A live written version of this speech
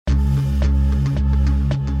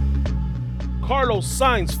Carlos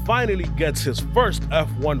Sainz finally gets his first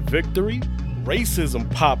F1 victory. Racism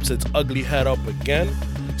pops its ugly head up again.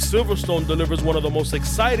 Silverstone delivers one of the most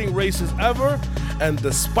exciting races ever. And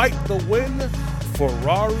despite the win,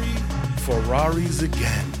 Ferraris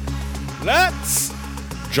again. Let's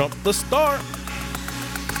jump the start.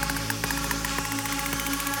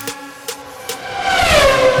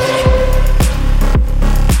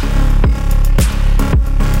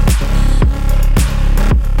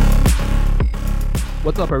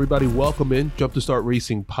 What's up, everybody? Welcome in Jump to Start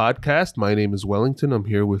Racing podcast. My name is Wellington. I'm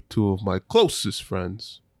here with two of my closest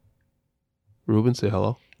friends. Ruben, say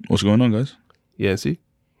hello. What's going on, guys? Yancy.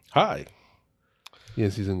 Hi.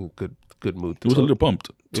 Yancy's in a good mood. He was a little pumped.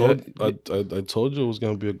 I told you it was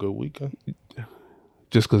going to be a good weekend.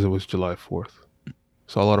 Just because it was July 4th.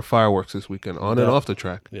 Saw a lot of fireworks this weekend, on and off the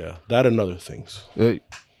track. Yeah, that and other things. Hey.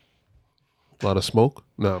 A lot of smoke?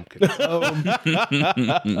 No, I'm kidding.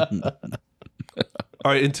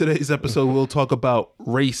 All right, in today's episode, we'll talk about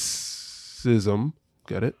racism.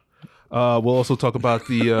 Get it? We'll also talk about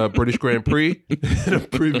the British Grand Prix and a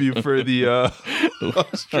preview for the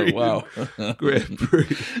Australian Grand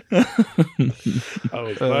Prix. I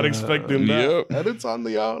was not expecting that. Yep. And it's on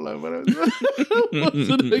the outline, but I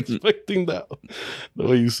wasn't expecting that. The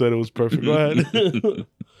way you said it was perfect. Go ahead.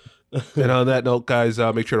 And on that note, guys,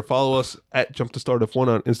 make sure to follow us at Jump to Start F1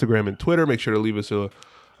 on Instagram and Twitter. Make sure to leave us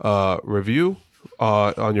a review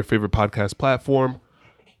on your favorite podcast platform.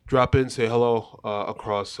 Drop in, say hello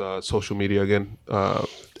across social media again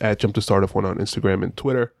at Jump to Start F1 on Instagram and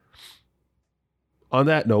Twitter. On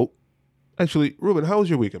that note, actually, Ruben, how was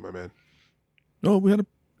your weekend, my man? Oh, it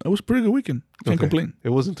was a pretty good weekend. Can't complain. It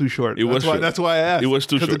wasn't too short. That's why I asked. It was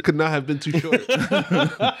too short. It could not have been too short.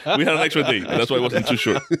 We had an extra day. That's why it wasn't too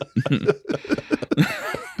short.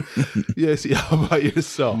 Yes. How about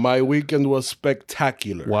yourself? My weekend was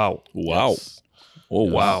spectacular. Wow. Yes. Oh,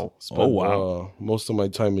 wow. Spent, most of my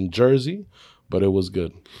time in Jersey, but it was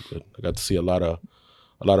good. I got to see a lot of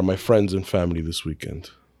my friends and family this weekend,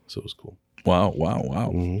 so it was cool. Wow.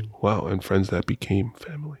 Mm-hmm. Wow, and friends that became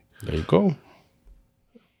family. There you go.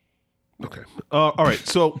 Okay. All right.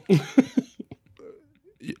 So,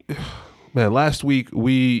 man, last week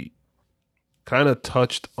we kind of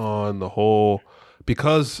touched on the whole,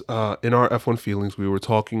 because in our F1 feelings, we were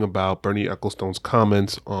talking about Bernie Ecclestone's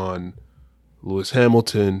comments on Lewis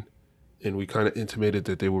Hamilton, and we kind of intimated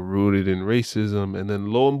that they were rooted in racism. And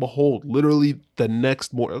then lo and behold, literally the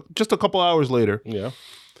next morning, just a couple hours later,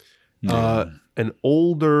 an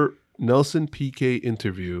older Nelson Piquet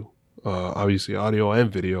interview, obviously audio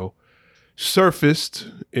and video, surfaced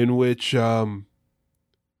in which not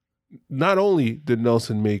only did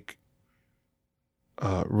Nelson make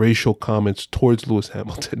racial comments towards Lewis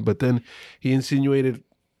Hamilton, but then he insinuated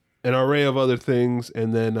an array of other things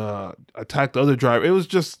and then attacked other drivers.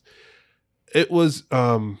 It was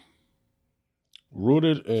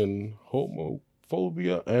rooted in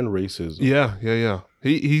homophobia and racism. Yeah.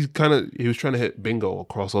 He was trying to hit bingo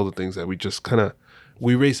across all the things that we just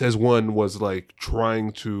we race as one was like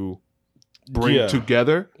trying to bring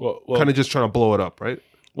together, kind of just trying to blow it up, right?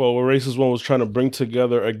 Well, Racist One was trying to bring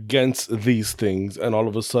together against these things, and all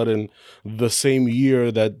of a sudden, the same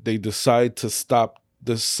year that they decide to stop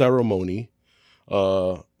this ceremony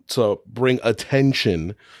to bring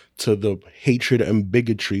attention to the hatred and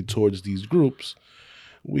bigotry towards these groups,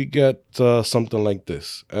 we get something like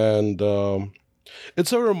this. And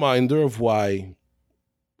it's a reminder of why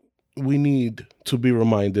we need to be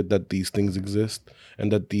reminded that these things exist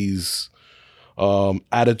and that these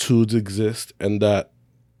attitudes exist and that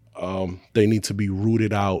they need to be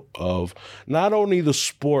rooted out of not only the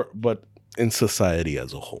sport, but in society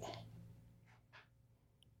as a whole.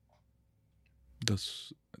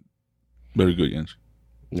 That's very good, Jens.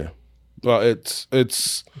 Yeah. Well, it's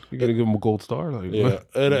You're gonna give him a gold star, like, yeah.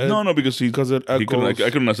 No, because it echoes. I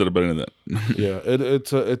couldn't have said it better than that. Yeah,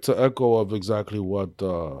 it's an echo of exactly what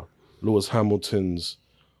Lewis Hamilton's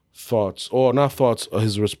thoughts, or not thoughts,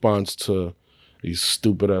 his response to these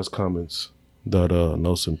stupid ass comments that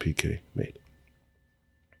Nelson Piquet made.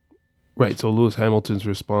 Right. So Lewis Hamilton's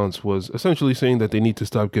response was essentially saying that they need to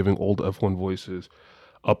stop giving old F1 voices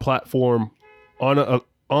a platform on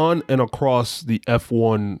and across the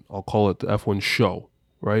F1, I'll call it the F1 show,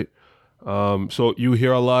 right? So you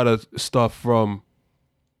hear a lot of stuff from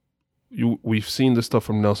we've seen the stuff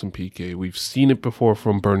from Nelson Piquet. We've seen it before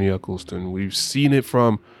from Bernie Ecclestone. We've seen it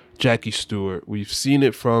from Jackie Stewart. We've seen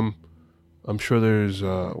it from, I'm sure there's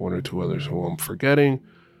one or two others who I'm forgetting,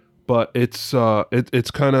 but it's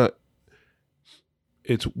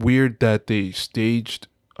weird that they staged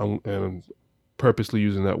and purposely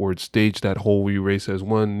using that word, stage that whole race as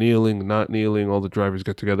one, kneeling, not kneeling. All the drivers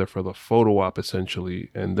get together for the photo op, essentially,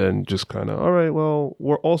 and then just kind of, all right, well,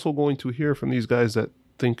 we're also going to hear from these guys that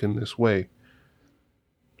think in this way.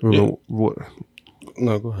 Ruben,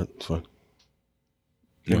 No, go ahead. It's fine.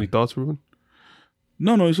 Any thoughts, Ruben?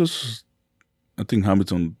 No, it's just, I think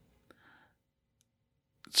Hamilton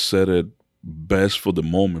said it best for the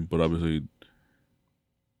moment, but obviously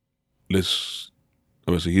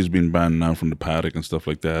he's been banned now from the paddock and stuff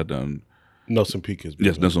like that. And Nelson Piquet.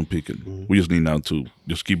 Yes, Nelson Piquet. Mm-hmm. We just need now to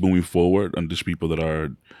just keep moving forward, and there's people that are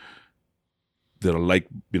like,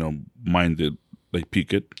 minded like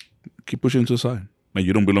Piquet, keep pushing to the side. Like,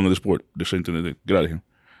 you don't belong in the sport. The same thing. Get out of here.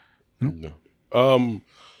 No.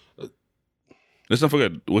 Let's not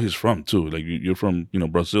forget where he's from too. Like, you're from,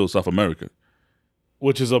 Brazil, South America,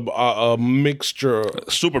 which is a mixture,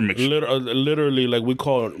 super mixture. Literally, like we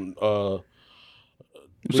call it.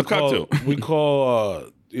 It's a cocktail. We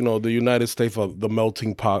call the United States the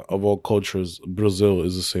melting pot of all cultures. Brazil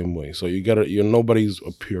is the same way. So nobody's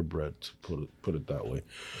a purebred, to put it that way.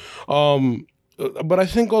 But I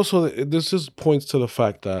think also this just points to the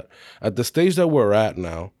fact that at the stage that we're at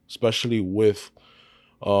now, especially with,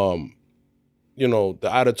 the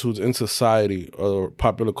attitudes in society or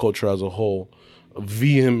popular culture as a whole,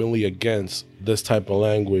 vehemently against this type of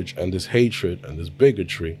language and this hatred and this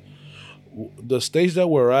bigotry. The stage that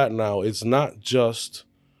we're at now, it's not just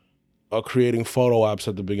creating photo ops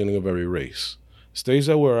at the beginning of every race. The stage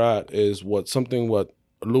that we're at is what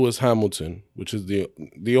Lewis Hamilton, which is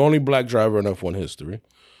the only black driver in F1 history,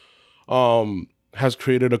 has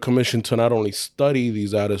created a commission to not only study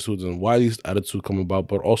these attitudes and why these attitudes come about,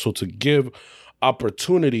 but also to give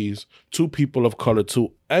opportunities to people of color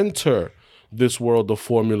to enter this world of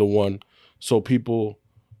Formula One, so people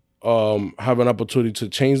have an opportunity to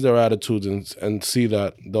change their attitudes and see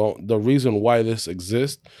that the reason why this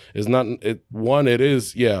exists is not it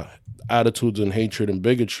is attitudes and hatred and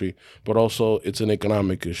bigotry, but also it's an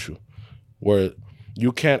economic issue where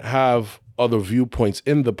you can't have other viewpoints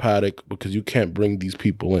in the paddock because you can't bring these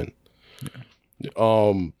people in.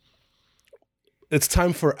 It's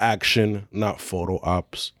time for action, not photo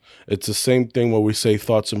ops. It's the same thing where we say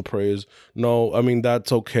thoughts and prayers. No, I mean,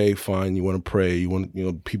 that's okay, fine. You want to pray, you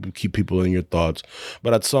want people, keep people in your thoughts.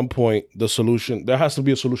 But at some point, there has to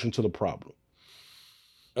be a solution to the problem.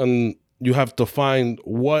 And you have to find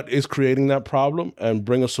what is creating that problem and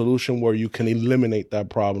bring a solution where you can eliminate that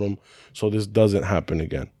problem so this doesn't happen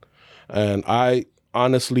again. And I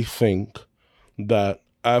honestly think that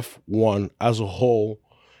F1 as a whole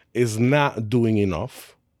is not doing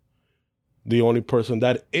enough. The only person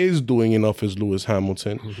that is doing enough is Lewis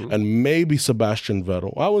Hamilton, and maybe Sebastian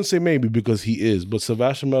Vettel. I wouldn't say maybe because he is, but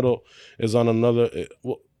Sebastian Vettel is on another.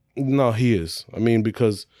 No, he is. I mean,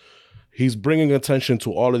 because he's bringing attention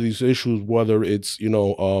to all of these issues, whether it's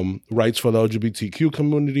rights for the LGBTQ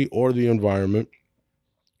community or the environment.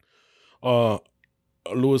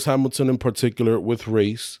 Lewis Hamilton in particular with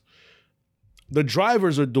race. The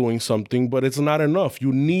drivers are doing something, but it's not enough.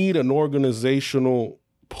 You need an organizational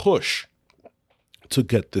push to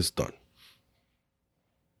get this done.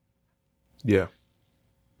 Yeah.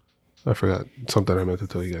 I forgot something I meant to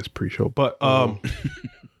tell you guys pre-show. But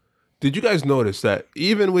did you guys notice that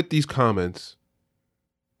even with these comments,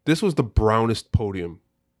 this was the brownest podium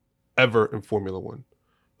ever in Formula One?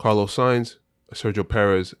 Carlos Sainz, Sergio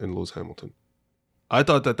Perez, and Lewis Hamilton. I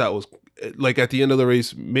thought that was, like, at the end of the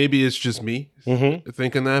race, maybe it's just me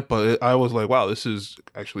thinking that, but I was like, wow, this is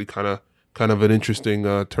actually kind of an interesting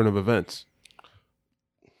turn of events.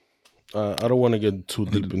 I don't want to get too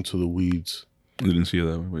deep into the weeds. I didn't see it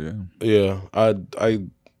that way, but yeah. Yeah,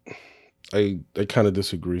 I kind of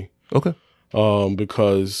disagree. Okay.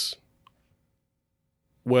 Because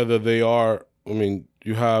whether they are, I mean,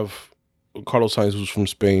 you have Carlos Sainz, who's from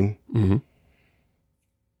Spain. Mm-hmm.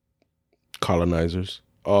 Colonizers.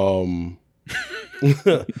 You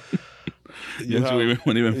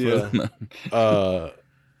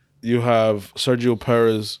have Sergio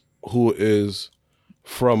Perez, who is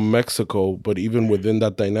from Mexico, but even within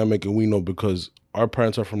that dynamic, and we know because our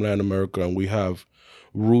parents are from Latin America and we have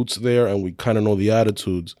roots there and we kind of know the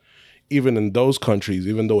attitudes, even in those countries,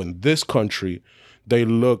 even though in this country, they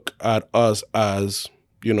look at us as,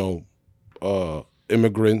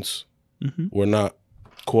 immigrants. Mm-hmm. We're not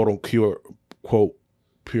quote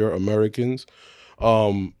pure Americans.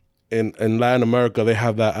 In Latin America, they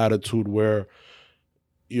have that attitude where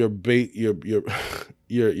you're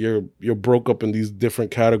broke up in these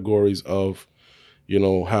different categories of,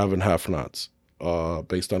 have and have-nots,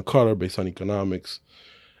 based on color, based on economics.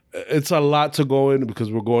 It's a lot to go in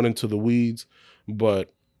because we're going into the weeds,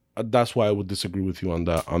 but that's why I would disagree with you on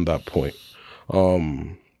that point.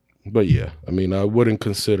 But yeah, I mean, I wouldn't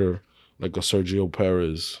consider like a Sergio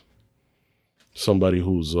Perez somebody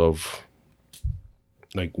who's of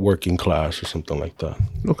like working class or something like that.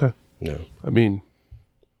 Okay. Yeah. I mean,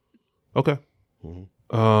 okay.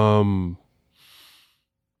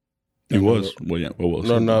 He was. Well, yeah. What was?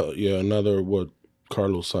 Another what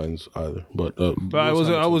Carlos Sainz either. But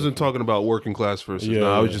I wasn't talking about working class versus.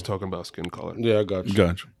 I was just talking about skin color. Yeah, I got you.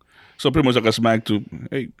 Gotcha. So pretty much like a smack to,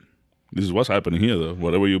 hey, this is what's happening here, though.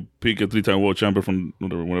 Whatever you pick a 3-time world champion from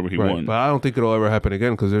whatever he won. But I don't think it'll ever happen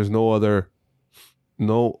again because there's no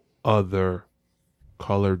other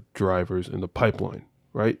colored drivers in the pipeline,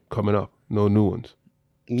 right? Coming up, no new ones.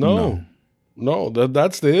 No,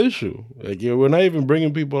 that's the issue. Like, we're not even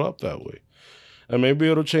bringing people up that way. And maybe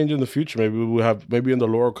it'll change in the future. Maybe in the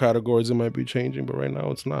lower categories it might be changing, but right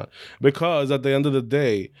now it's not. Because at the end of the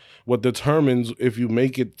day, what determines if you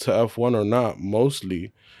make it to F1 or not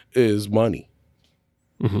mostly is money.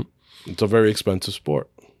 Mm-hmm. It's a very expensive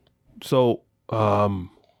sport. So,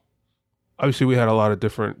 obviously we had a lot of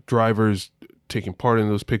different drivers taking part in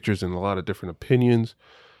those pictures and a lot of different opinions.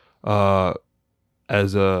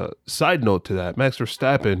 As a side note to that, Max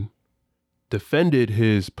Verstappen defended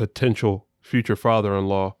his potential future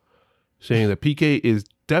father-in-law, saying that Piquet is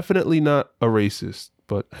definitely not a racist,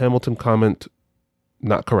 but Hamilton comment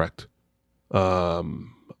not correct.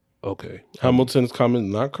 Okay. Hamilton's comment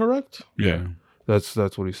not correct? Yeah. That's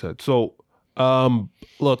what he said. So,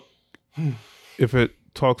 look, if it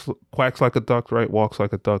quacks like a duck, right, walks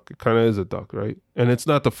like a duck, it kind of is a duck, right? And it's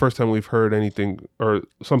not the first time we've heard anything or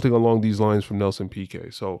something along these lines from Nelson Piquet.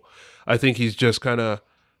 So, I think he's just kind of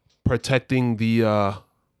protecting the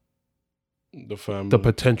family, the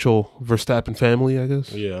potential Verstappen family, I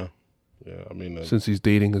guess. Yeah. I mean, since he's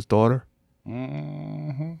dating his daughter.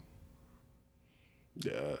 Mm-hmm.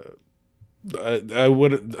 Yeah, I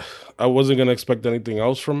wasn't gonna expect anything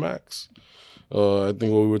else from Max. I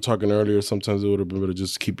think what we were talking earlier, sometimes it would have been better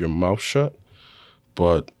just keep your mouth shut.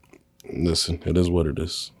 But listen, it is what it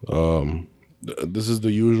is. This is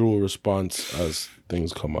the usual response as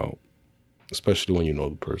things come out, especially when you know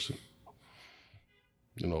the person.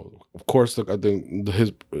 Of course, I think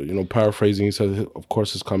his, paraphrasing, he said, of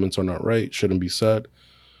course, his comments are not right, shouldn't be said.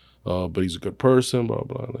 But he's a good person, blah,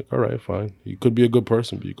 blah. Like, all right, fine. You could be a good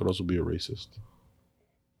person, but you could also be a racist.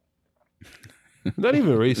 Not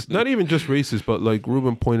even racist, not even just racist, but like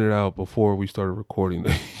Ruben pointed out before we started recording,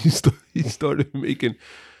 that he started making,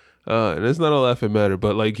 and it's not a laughing matter,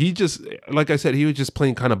 but like he just, like I said, he was just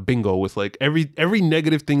playing kind of bingo with like every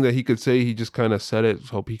negative thing that he could say, he just kind of said it.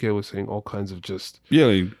 So Piquet was saying all kinds of just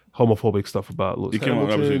homophobic stuff about Lewis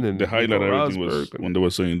Hamilton, and the highlight of everything was when they were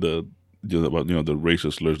saying about the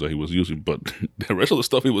racist slurs that he was using, but the rest of the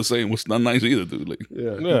stuff he was saying was not nice either, dude. Like, he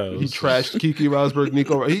trashed Kiki Rosberg,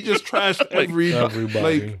 Nico. He just trashed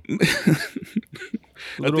everybody.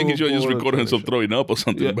 Like, I think he should just record himself throwing up or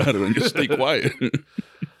something about it and just stay quiet.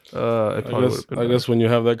 I guess when you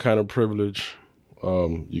have that kind of privilege,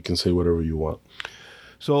 you can say whatever you want.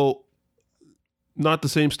 So, not the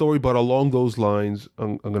same story, but along those lines,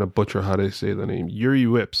 I'm going to butcher how they say the name. Yuri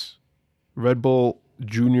Vips, Red Bull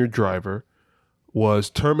Junior driver, was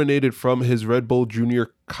terminated from his Red Bull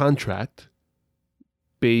Junior contract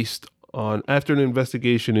after an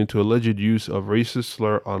investigation into alleged use of racist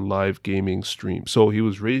slur on live gaming stream. So he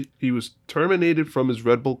was terminated from his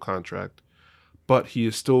Red Bull contract, but he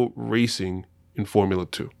is still racing in Formula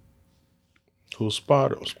 2. Who's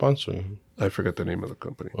sponsoring him? I forget the name of the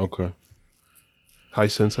company. Okay.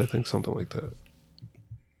 Hisense, I think, something like that.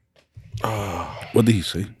 What did he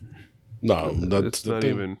say? No, that's it's not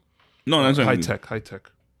thing. even. No, that's high tech.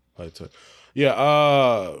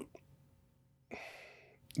 Yeah.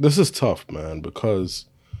 This is tough, man, because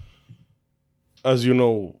as you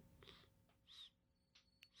know,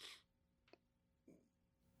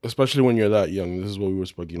 especially when you're that young, this is what we were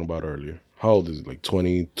speaking about earlier. How old is it? Like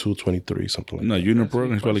 22, 23, something like that? No, junior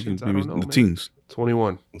program is probably maybe the teens.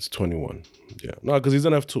 21. It's 21. Yeah. No, because he's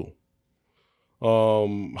an F2.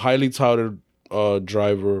 Highly touted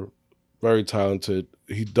driver, very talented.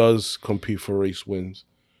 He does compete for race wins.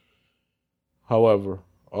 However,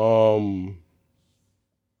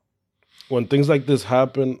 when things like this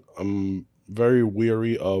happen, I'm very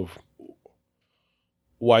weary of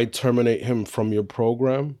why terminate him from your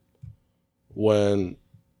program when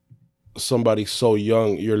somebody so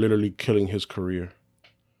young, you're literally killing his career.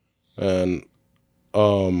 And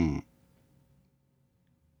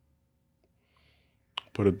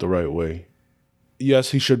put it the right way.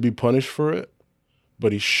 Yes, he should be punished for it,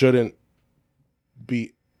 but he shouldn't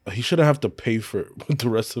be he shouldn't have to pay for it the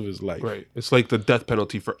rest of his life. Right. It's like the death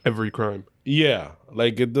penalty for every crime. Yeah,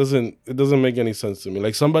 like it doesn't make any sense to me.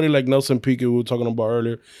 Like somebody like Nelson Piquet, we were talking about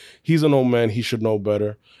earlier, he's an old man. He should know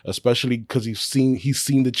better, especially because he's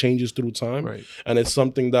seen the changes through time, Right. and it's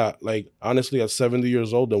something that, like, honestly, at 70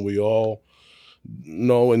 years old, and we all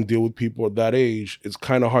know and deal with people at that age, it's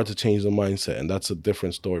kind of hard to change the mindset, and that's a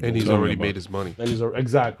different story. And he's already made his money. And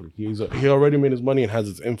exactly he already made his money and has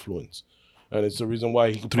his influence, and it's the reason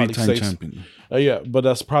why he can probably say champion. yeah, but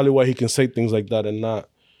that's probably why he can say things like that and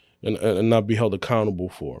not be held accountable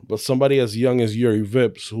for. But somebody as young as Yuri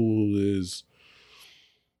Vips, who is,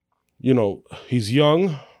 he's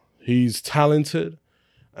young, he's talented,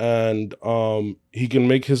 and he can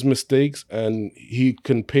make his mistakes and he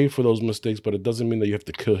can pay for those mistakes, but it doesn't mean that you have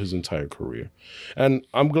to kill his entire career. And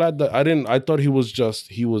I'm glad that I thought he was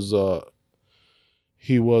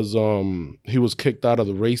kicked out of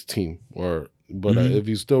the race team, but if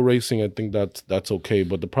he's still racing, I think that's okay.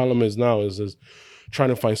 But the problem is now is trying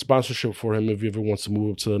to find sponsorship for him if he ever wants to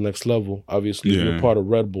move up to the next level. Obviously, if you're part of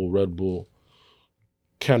Red Bull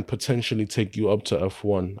can potentially take you up to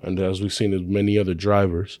F1, and as we've seen with many other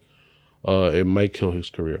drivers, it might kill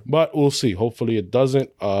his career. But we'll see. Hopefully it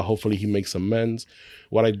doesn't. Hopefully he makes amends.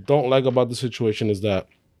 What I don't like about the situation is that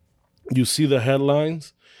you see the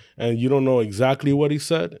headlines and you don't know exactly what he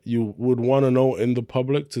said. You would want to know in the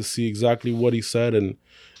public to see exactly what he said, and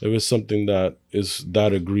if it's something that is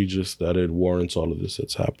that egregious that it warrants all of this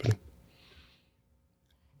that's happening.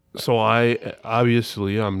 So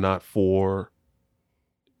I'm not for,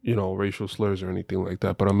 racial slurs or anything like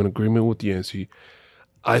that, but I'm in agreement with Yancey.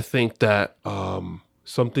 I think that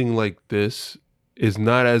something like this is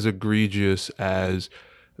not as egregious as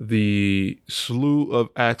the slew of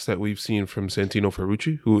acts that we've seen from Santino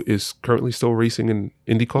Ferrucci, who is currently still racing in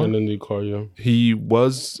IndyCar. In IndyCar, yeah. He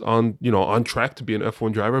was on track to be an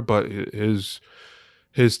F1 driver, but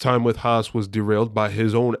his time with Haas was derailed by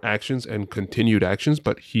his own actions and continued actions,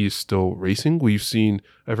 but he is still racing. We've seen,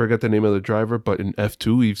 I forget the name of the driver, but in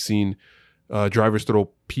F2, we've seen drivers throw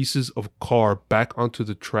pieces of car back onto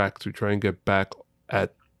the track to try and get back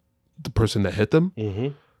at the person that hit them. Mm-hmm.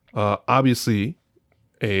 Obviously,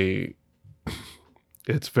 it's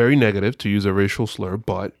very negative to use a racial slur,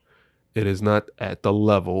 but it is not at the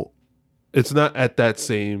level. It's not at that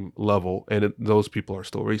same level, and those people are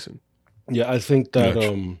still racing. Yeah, I think that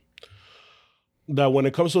that when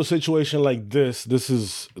it comes to a situation like this,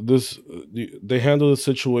 they handle the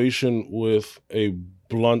situation with a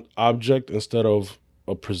blunt object instead of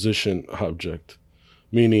a precision object,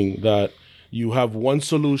 meaning that you have one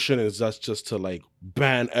solution, and that's just to like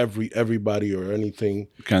ban everybody or anything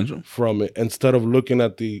Cancel from it, instead of looking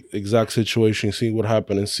at the exact situation, see what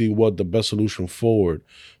happened, and see what the best solution forward.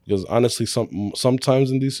 Because honestly,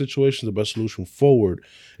 sometimes in these situations, the best solution forward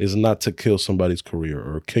is not to kill somebody's career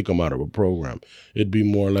or kick them out of a program. It'd be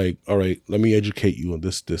more like, all right, let me educate you on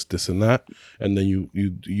this, and that, and then you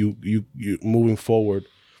moving forward,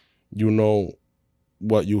 you know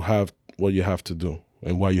what you have to do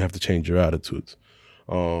and why you have to change your attitudes.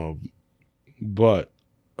 But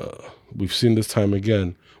we've seen this time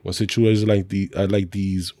again when situations like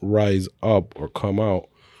these rise up or come out.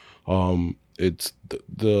 It's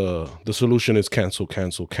the solution is cancel,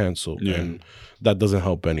 and that doesn't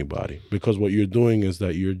help anybody, because what you're doing is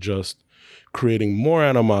that you're just creating more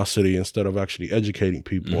animosity instead of actually educating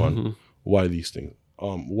people on why these things,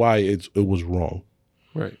 why it was wrong.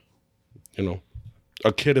 Right.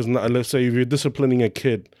 A kid is not. Let's say if you're disciplining a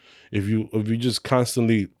kid, if you just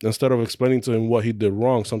constantly, instead of explaining to him what he did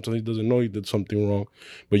wrong, sometimes he doesn't know he did something wrong,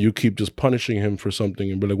 but you keep just punishing him for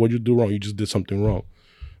something and be like, "What you do wrong? You just did something wrong."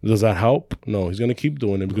 Does that help? No, he's gonna keep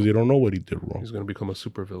doing it because you don't know what he did wrong. He's gonna become a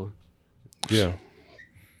supervillain. Yeah.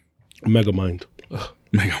 Megamind.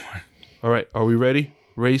 Megamind. All right, are we ready?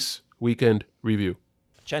 Race weekend review.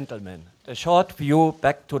 Gentlemen, a short view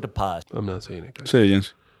back to the past. I'm not saying it, guys. Say it,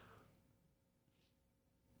 Jens.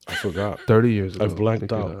 I forgot. 30 years ago. I've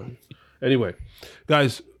blanked out. Anyway,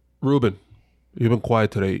 guys, Ruben, you've been quiet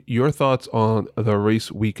today. Your thoughts on the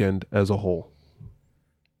race weekend as a whole?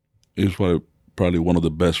 It's probably one of the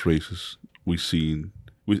best races we've seen.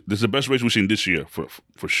 This is the best race we've seen this year,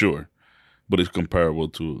 for sure. But it's comparable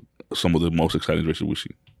to some of the most exciting races we've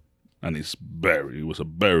seen. And it was a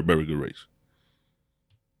very, very good race.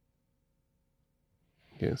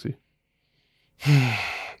 Can't see.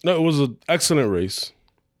 No, it was an excellent race.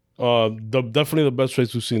 Definitely the best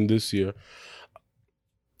race we've seen this year.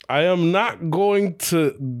 I am not going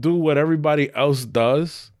to do what everybody else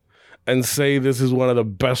does and say this is one of the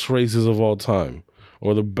best races of all time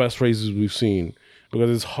or the best races we've seen,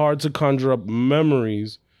 because it's hard to conjure up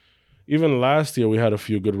memories, even last year we had a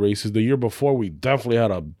few good races. The year before we definitely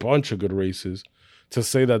had a bunch of good races. To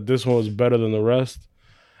say that this one was better than the rest,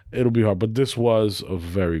 it'll be hard. But this was a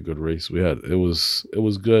very good race. It was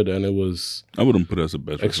good, and it was. I wouldn't put it as the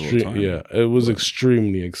best race of all time. Yeah, it was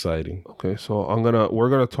extremely exciting. Okay, so we're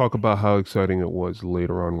gonna talk about how exciting it was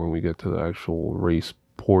later on when we get to the actual race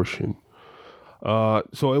portion.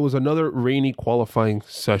 So it was another rainy qualifying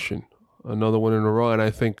session, another one in a row, and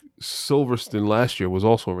I think Silverstone last year was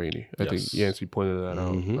also rainy. I think Yancey pointed that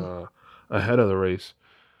out ahead of the race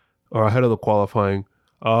or ahead of the qualifying.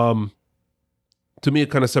 To me, it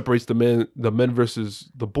kind of separates the men versus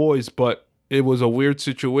the boys, but it was a weird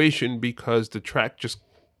situation because the track just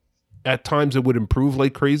at times it would improve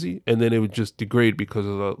like crazy, and then it would just degrade because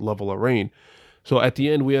of the level of rain. So at the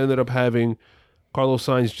end, we ended up having Carlos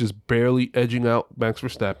Sainz just barely edging out Max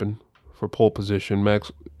Verstappen for pole position.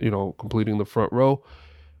 Max, completing the front row.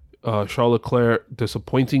 Charles Leclerc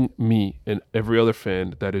disappointing me and every other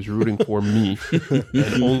fan that is rooting for me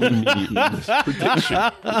and only me in this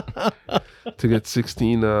prediction to get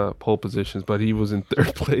 16 pole positions, but he was in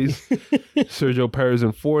third place. Sergio Perez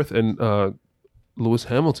in fourth, and Lewis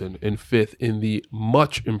Hamilton in fifth in the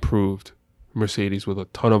much improved Mercedes with a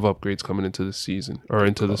ton of upgrades coming into the season or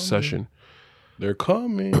into the session. They're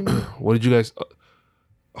coming. What did you guys?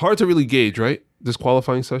 Hard to really gauge, right? This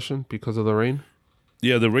qualifying session because of the rain.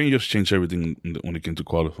 Yeah, the rain just changed everything when it came to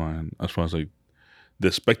qualifying. As far as like the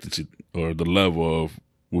expectancy or the level of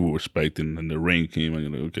we were expecting, and the rain came, and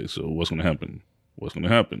you're like, okay, so what's going to happen? What's going to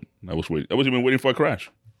happen? I was even waiting for a crash.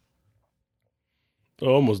 I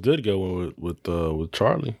almost did get one with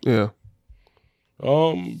Charlie. Yeah.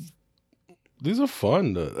 These are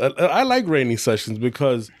fun. I like rainy sessions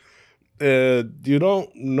because you don't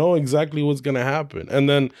know exactly what's going to happen, and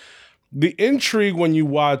then. The intrigue when you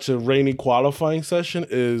watch a rainy qualifying session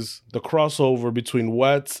is the crossover between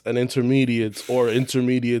wets and intermediates, or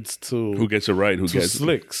intermediates to who gets it right, who gets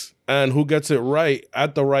slicks, and who gets it right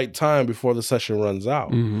at the right time before the session runs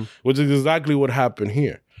out, which is exactly what happened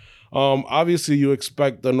here. Obviously, you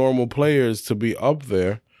expect the normal players to be up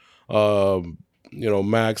there.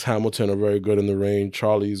 Max, Hamilton are very good in the rain.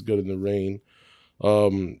 Charlie's good in the rain.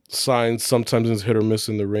 Sainz sometimes is hit or miss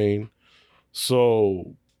in the rain.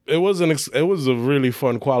 So. It was a really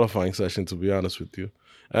fun qualifying session, to be honest with you,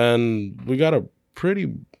 and we got a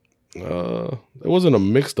pretty. It wasn't a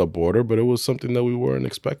mixed up order, but it was something that we weren't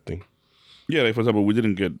expecting. Yeah, like for example, we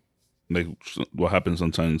didn't get like what happens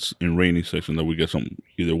sometimes in rainy sections that we get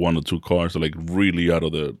either one or two cars that like really out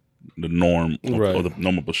of the norm of the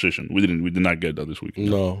normal position. We did not get that this week.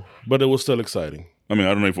 No, but it was still exciting. I mean,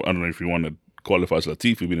 I don't know if you want to. Qualifies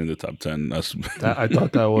Latifi being in the top 10. I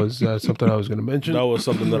thought that was something I was going to mention. That was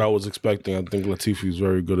something that I was expecting. I think Latifi is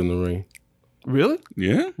very good in the rain. Really?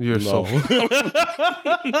 Yeah? You're so... I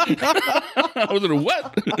was like,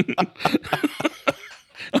 what?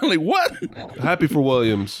 I'm like, what? Happy for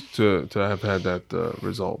Williams to have had that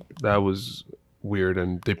result. That was weird,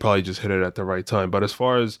 and they probably just hit it at the right time. But as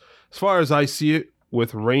far as I see it,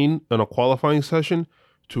 with rain in a qualifying session,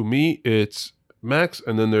 to me, it's Max,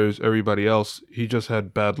 and then there's everybody else. He just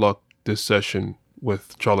had bad luck this session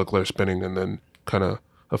with Charles Leclerc spinning and then kind of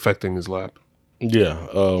affecting his lap. Yeah.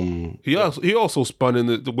 He also spun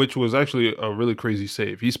in which was actually a really crazy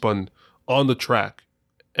save. He spun on the track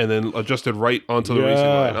and then adjusted right onto the racing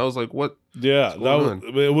line. I was like, what? Yeah,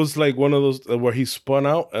 it was like one of those where he spun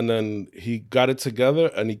out and then he got it together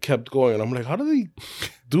and he kept going. And I'm like, how did he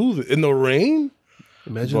do this? In the rain?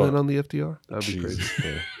 Imagine that on the FDR. That'd be crazy.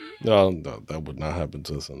 Yeah. No, that would not happen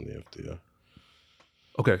to us on the FDR.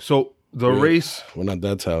 Okay, so the race... We're not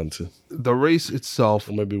that talented. The race itself...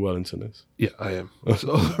 Or maybe Wellington is. Yeah, I am.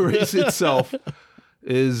 So the race itself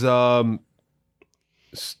is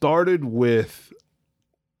started with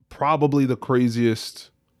probably the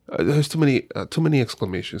craziest... there's too many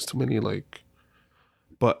exclamations, too many like...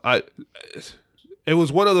 But it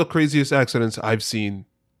was one of the craziest accidents I've seen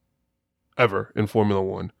ever in Formula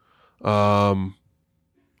One.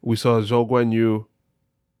 We saw Zhou Guanyu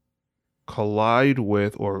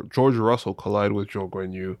George Russell collide with Zhou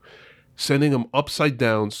Guanyu, sending him upside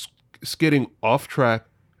down, skidding off track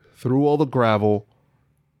through all the gravel,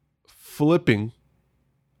 flipping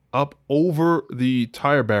up over the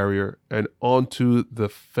tire barrier and onto the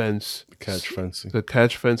fence. The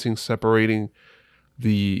catch fencing separating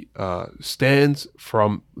the stands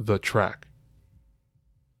from the track.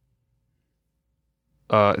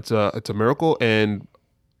 It's a miracle, and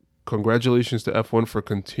congratulations to F1 for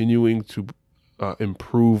continuing to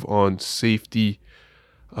improve on safety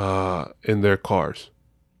in their cars.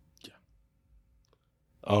 Yeah.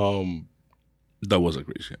 That was a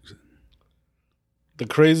crazy accident. The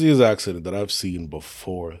craziest accident that I've seen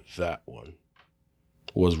before that one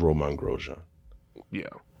was Roman Grosjean. Yeah.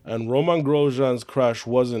 And Roman Grosjean's crash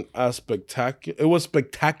wasn't as spectacular. It was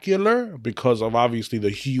spectacular because of obviously the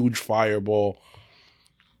huge fireball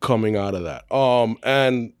coming out of that.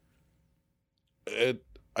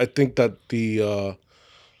 I think that the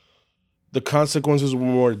consequences were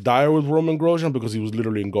more dire with Roman Grosjean because he was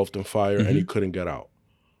literally engulfed in fire and he couldn't get out.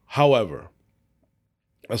 However,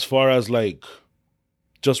 as far as like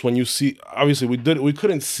just when you see, obviously we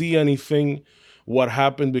couldn't see anything what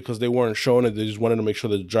happened because they weren't showing it. They just wanted to make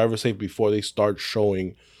sure the driver's safe before they start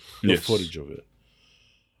showing the footage of it.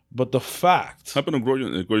 But the fact happened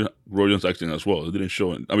to Grosjean's accident as well. It didn't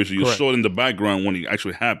show it. Obviously, you saw it in the background when it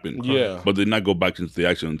actually happened. Yeah. But they did not go back into the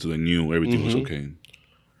accident until they knew everything was okay.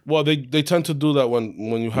 Well, they tend to do that when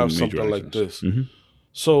you have something like this.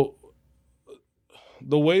 So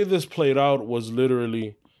the way this played out was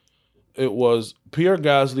literally, it was Pierre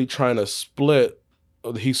Gasly trying to split.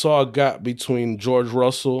 He saw a gap between George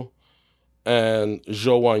Russell and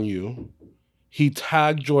Zhou Guanyu. He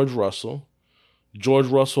tagged George Russell. George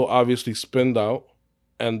Russell obviously spinned out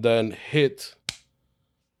and then hit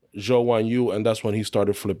Zhou Guanyu, and that's when he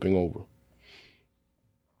started flipping over.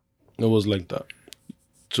 It was like that.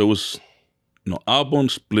 So it was,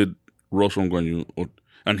 Albon split Russell and Guanyu,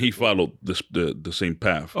 and he followed the same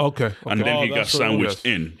path. Okay. And then he got sandwiched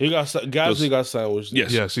in. Gasly got sandwiched.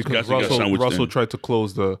 Yes, because Gasly Russell tried to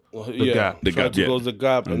close the gap. Tried to close the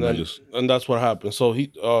gap, and that's what happened. So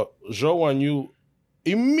Zhou Guanyu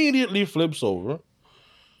immediately flips over,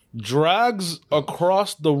 drags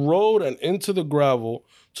across the road and into the gravel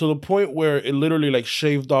to the point where it literally like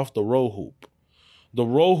shaved off the roll hoop. The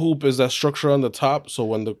roll hoop is that structure on the top, so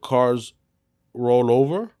when the cars roll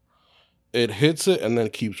over, it hits it and then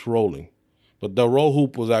keeps rolling. But the roll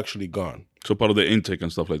hoop was actually gone. So part of the intake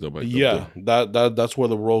and stuff like that. Yeah, that's where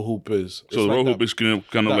the roll hoop is. So the roll hoop is kind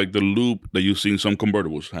of like the loop that you see some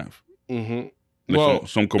convertibles have. Mm-hmm. Like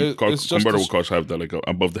some convertible cars have that, like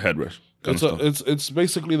above the headrest. It's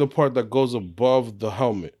basically the part that goes above the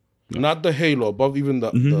helmet, not the halo, above even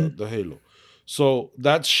the halo. So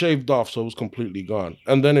that's shaved off, so it was completely gone.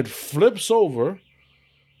 And then it flips over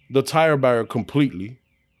the tire barrier completely,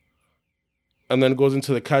 and then goes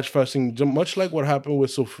into the catch fasting, much like what happened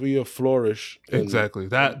with Sophia Flores. Exactly.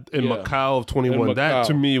 That in Macau of 21, that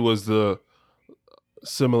to me was the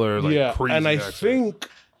similar, crazy and I accident. think,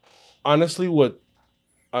 honestly, what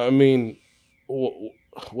made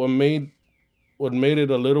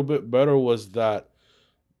it a little bit better was that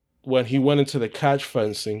when he went into the catch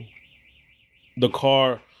fencing, the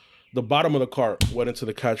bottom of the car went into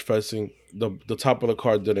the catch fencing. The top of the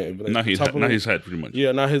car didn't. Not his head, pretty much.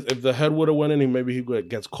 Yeah, if the head would have went in, maybe he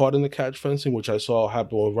gets caught in the catch fencing, which I saw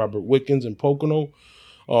happen with Robert Wickens in Pocono,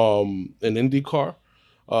 in IndyCar.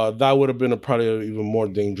 That would have been probably an even more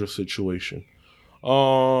dangerous situation.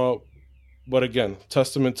 But again,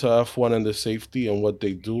 testament to F1 and the safety and what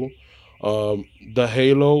they do. The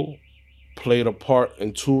Halo played a part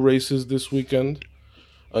in 2 races this weekend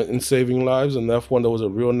in saving lives. In F1, there was a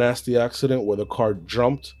real nasty accident where the car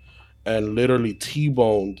jumped and literally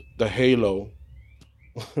T-boned the Halo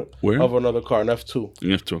of another car, an F2. In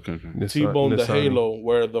F2, okay. T-boned the Halo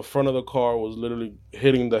where the front of the car was literally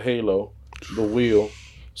hitting the Halo, the wheel,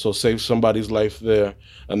 so saved somebody's life there.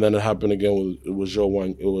 And then it happened again with Zhou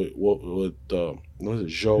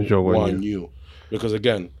Guanyu. Because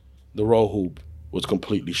again, the roll hoop was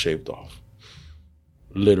completely shaved off.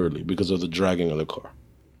 Literally, because of the dragging of the car.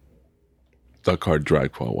 That car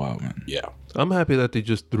dragged for a while, man. Yeah. I'm happy that they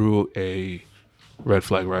just threw a red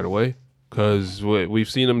flag right away, because we've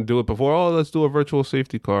seen them do it before. Oh, let's do a virtual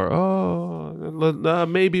safety car. Oh,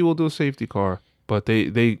 maybe we'll do a safety car. But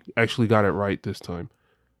they actually got it right this time.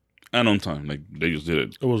 And on time. Like, they just did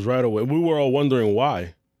it. It was right away. We were all wondering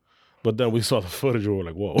why. But then we saw the footage and we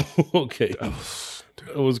were like, whoa, okay.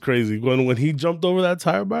 It was crazy. When he jumped over that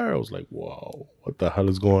tire barrier, I was like, whoa, what the hell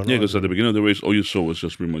is going on? Yeah, because at the beginning of the race, all you saw was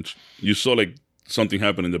just pretty much, you saw like something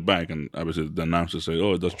happen in the back, and obviously the announcer say,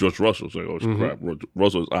 oh, that's George Russell. So, oh, it's crap.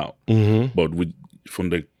 Russell's out. But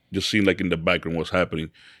from just seeing like in the background what's happening,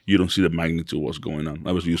 you don't see the magnitude of what's going on.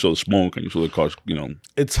 Obviously, you saw the smoke and you saw the cars,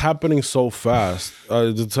 It's happening so fast.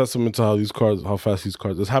 It's a testament to how fast these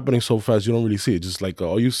cars, it's happening so fast, you don't really see it. Just like,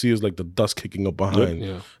 all you see is like the dust kicking up behind.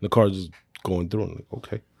 Yeah. The car just going through. And like,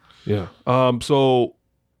 okay. Yeah. So,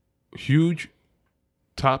 huge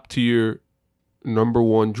top tier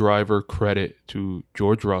 #1 driver credit to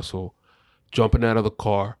George Russell jumping out of the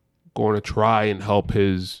car, going to try and help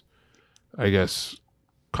his, I guess,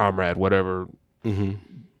 comrade, whatever,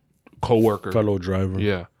 co-worker, fellow driver.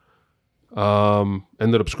 Yeah.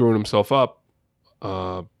 Ended up screwing himself up.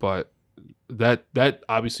 But that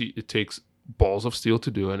obviously it takes balls of steel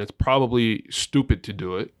to do, and it's probably stupid to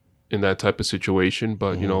do it in that type of situation.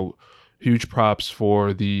 But you know, huge props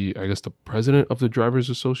for the president of the Drivers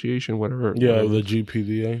Association, whatever. Yeah, the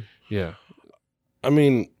GPDA. Yeah. I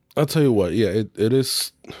mean, I'll tell you what. Yeah, it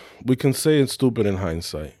is. We can say it's stupid in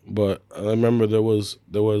hindsight, but I remember there was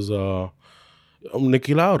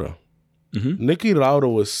Nicky Lauda. Nicky Lauda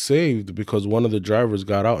was saved because one of the drivers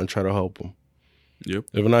got out and tried to help him. Yep.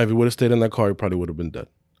 If he would have stayed in that car, he probably would have been dead.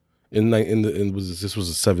 This was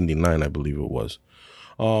a '79, I believe it was.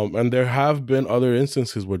 And there have been other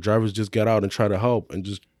instances where drivers just get out and try to help and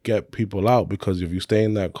just get people out, because if you stay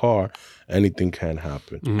in that car, anything can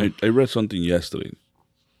happen. I read something yesterday.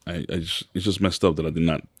 It's just messed up that I did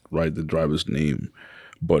not write the driver's name,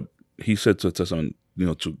 but he said to someone,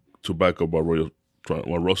 to back up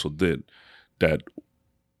what Russell did, that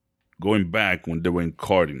going back when they were in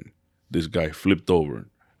karting, this guy flipped over,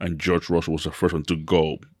 and George Russell was the first one to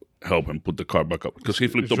go help him put the car back up because he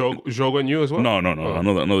flipped over. Zhou Guanyu as well? No,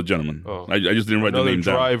 another gentleman. Oh. I just didn't write the name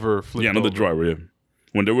down. Another driver flipped over. Yeah, another driver, yeah.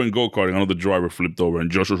 When they were in go-karting, another driver flipped over,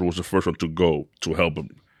 and George Russell was the first one to go to help him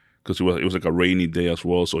because it was like a rainy day as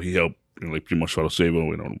well, so he helped, like pretty much try to save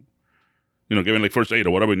him, giving like first aid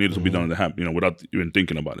or whatever needed to be done in the hamp, without even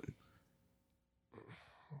thinking about it.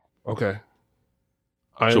 Okay.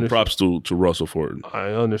 So props to Russell for it. I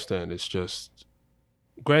understand. It's just,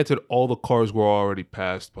 granted, all the cars were already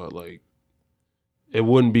passed, but like, it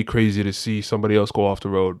wouldn't be crazy to see somebody else go off the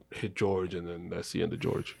road, hit George, and then that's the end of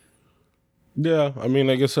George. Yeah, I mean,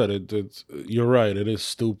 like I said, it's you're right. It is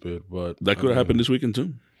stupid, but that could have happened this weekend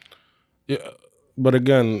too. Yeah, but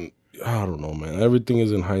again, I don't know, man. Everything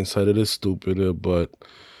is in hindsight. It is stupid, but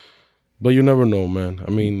you never know, man.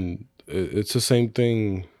 I mean, it's the same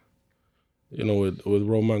thing, with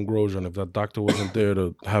Roman Grosjean. If that doctor wasn't there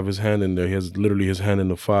to have his hand in there, he has literally his hand in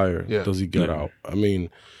the fire. Yeah. Does he get out? I mean,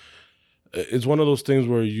 it's one of those things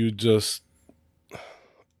where you just,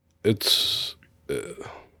 it's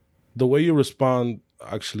the way you respond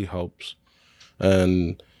actually helps,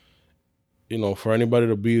 and for anybody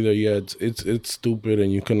to be there, yeah, it's stupid,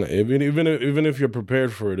 and you can even if you're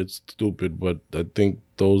prepared for it, it's stupid. But I think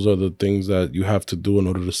those are the things that you have to do in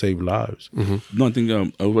order to save lives. Mm-hmm. No, I think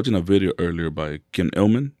I was watching a video earlier by Ken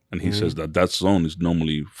Elman, and he says that zone is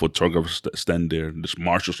normally photographers stand there. There's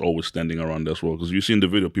marshals always standing around as well, because you see in the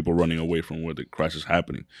video people running away from where the crash is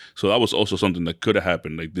happening. So that was also something that could have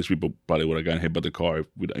happened. Like these people probably would have gotten hit by the car, if,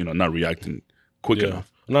 not reacting quick enough.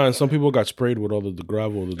 No, and some people got sprayed with all the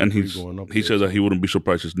gravel, the debris going up. He says that he wouldn't be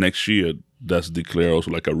surprised if next year that's declared also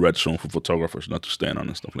like a red zone for photographers not to stand on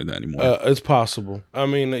and stuff like that anymore. It's possible. I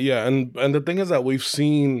mean, yeah, and the thing is that we're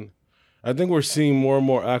seeing more and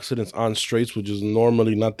more accidents on straights, which is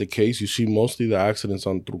normally not the case. You see mostly the accidents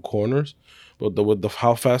through corners, but with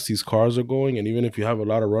how fast these cars are going, and even if you have a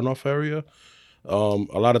lot of runoff area, a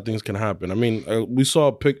lot of things can happen. I mean, we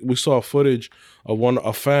saw footage of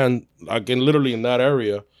a fan, like literally in that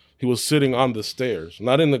area. He was sitting on the stairs,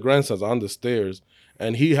 not in the grandstands, on the stairs,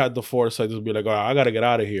 and he had the foresight to be like, "All right, I got to get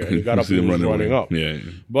out of here." And he got up and he was running up. Yeah.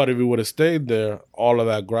 But if he would have stayed there, all of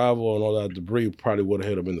that gravel and all that debris probably would have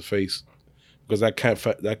hit him in the face, because that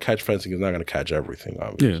catch fencing is not going to catch everything,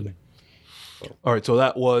 obviously. Yeah. So. All right, so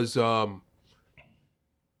that was the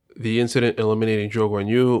incident eliminating Zhou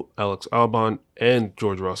Guanyu, Alex Albon, and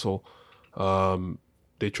George Russell.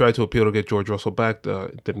 They tried to appeal to get George Russell back.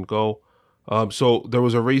 It didn't go. So there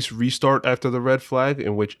was a race restart after the red flag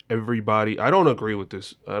in which everybody, I don't agree with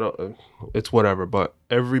this. It's whatever, but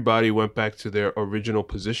everybody went back to their original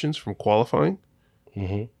positions from qualifying.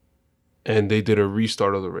 Mm-hmm. And they did a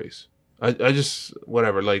restart of the race. I just,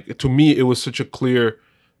 whatever. Like, to me, it was such a clear,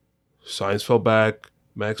 Sainz fell back,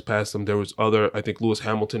 Max passed him. There was I think Lewis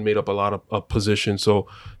Hamilton made up a lot of positions. So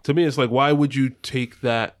to me, it's like, why would you take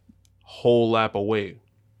that whole lap away?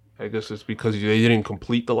 I guess it's because they didn't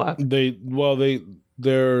complete the lap.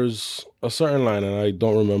 There's a certain line, and I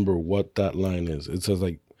don't remember what that line is. It says,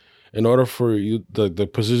 like, in order for you the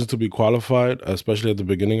position to be qualified, especially at the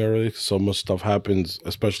beginning of the race, so much stuff happens,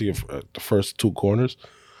 especially if the first two corners.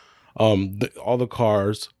 All the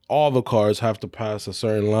cars have to pass a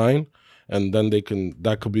certain line, and then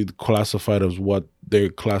that could be classified as what they're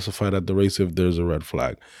classified at the race if there's a red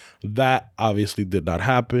flag. That obviously did not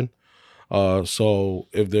happen. So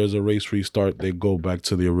if there's a race restart, they go back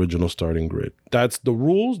to the original starting grid. That's the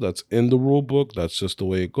rules. That's in the rule book. That's just the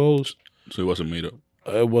way it goes. So it wasn't made up.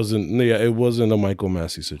 It wasn't a Michael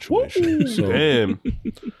Massey situation. So, damn.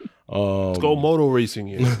 Let's go moto racing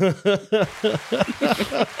here.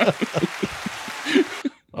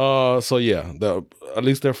 So yeah, at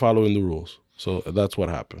least they're following the rules. So that's what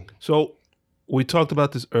happened. So we talked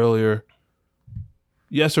about this earlier.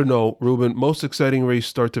 Yes or no, Ruben? Most exciting race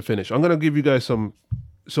start to finish. I'm gonna give you guys some.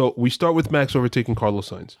 So we start with Max overtaking Carlos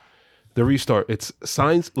Sainz. The restart. It's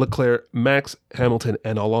Sainz, Leclerc, Max, Hamilton,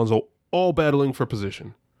 and Alonso all battling for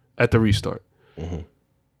position at the restart. Mm-hmm.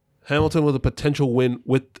 Hamilton with a potential win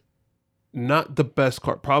with not the best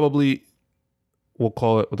car, probably we'll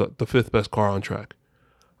call it the fifth best car on track.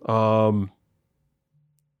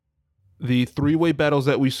 The three-way battles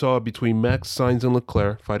that we saw between Max, Sainz, and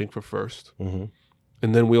Leclerc fighting for first. Mm-hmm.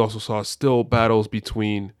 And then we also saw still battles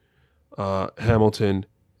between Hamilton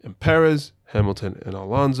and Perez, Hamilton and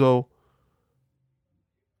Alonso.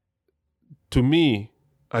 To me,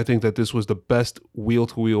 I think that this was the best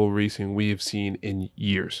wheel-to-wheel racing we have seen in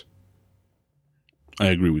years. I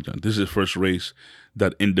agree with that. This is the first race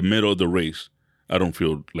that in the middle of the race, I don't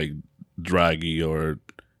feel like draggy or,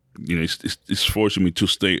 it's forcing me to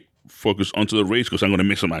stay focused onto the race because I'm going to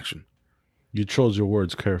miss some action. You chose your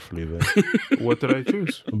words carefully there. What did I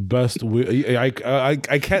choose? Best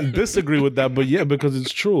I can't disagree with that, but yeah, because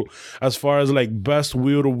it's true. As far as like best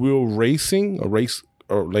wheel-to-wheel racing, race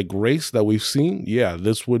that we've seen, yeah,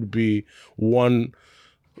 this would be one,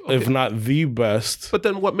 if not the best. But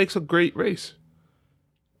then what makes a great race?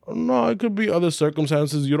 No, it could be other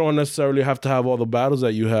circumstances. You don't necessarily have to have all the battles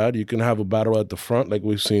that you had. You can have a battle at the front, like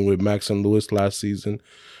we've seen with Max and Lewis last season,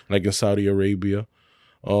 like in Saudi Arabia,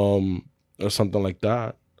 or something like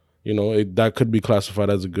that. That could be classified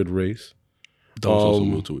as a good race. That was also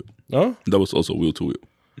wheel to wheel. Huh? That was also wheel to wheel.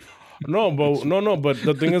 No, but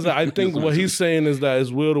the thing is that I think what he's saying is that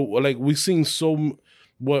is wheel to, like we've seen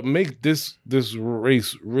what make this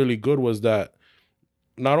race really good was that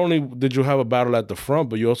not only did you have a battle at the front,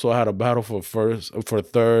 but you also had a battle for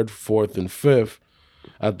third, fourth, and fifth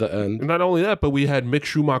at the end. And not only that, but we had Mick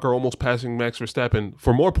Schumacher almost passing Max Verstappen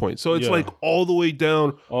for more points. So it's like all the way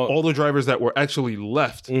down, all the drivers that were actually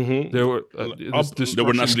left. Mm-hmm. They were they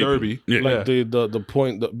were not derby. Yeah. Like the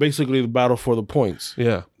point, basically the battle for the points.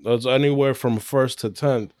 Yeah, it's anywhere from 1st to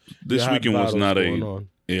 10th. This weekend was not a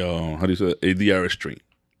how do you say it? A DRS train.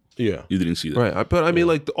 Yeah, you didn't see that, right? But I mean,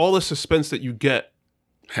 like all the suspense that you get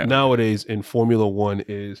nowadays in Formula One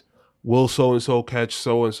is, will so and so catch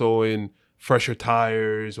so and so in fresher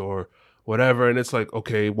tires or whatever, and it's like,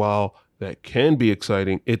 okay, while that can be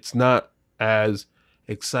exciting, it's not as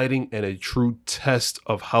exciting and a true test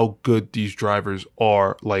of how good these drivers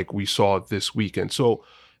are like we saw this weekend. So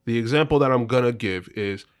the example that I'm gonna give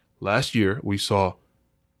is last year we saw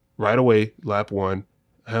right away lap 1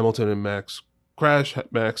 Hamilton and Max crash,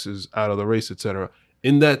 Max is out of the race, etc.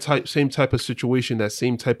 In that same type of situation, that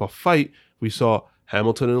same type of fight, we saw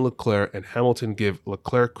Hamilton and Leclerc, and Hamilton give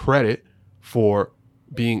Leclerc credit for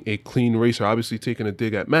being a clean racer, obviously taking a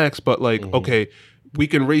dig at Max, but like, okay, we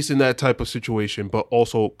can race in that type of situation, but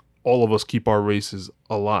also all of us keep our races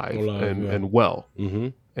alive and well,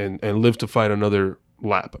 and live to fight another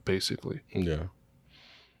lap, basically. Yeah.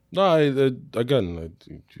 No,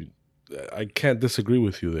 I can't disagree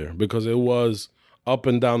with you there because it was up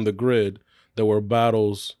and down the grid. There were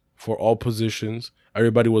battles for all positions.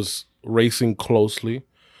 Everybody was racing closely.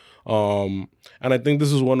 And I think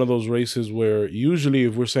this is one of those races where usually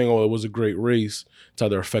if we're saying, oh, it was a great race, it's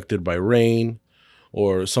either affected by rain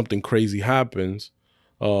or something crazy happens.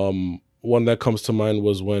 One that comes to mind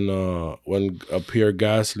was when Pierre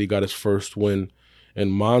Gasly got his first win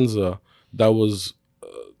in Monza. That was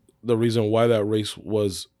the reason why that race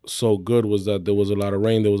was so good, was that there was a lot of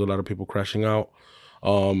rain. There was a lot of people crashing out.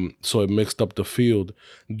 So it mixed up the field.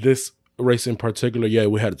 This race in particular, yeah,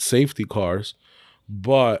 we had safety cars,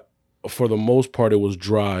 but for the most part, it was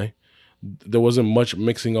dry. There wasn't much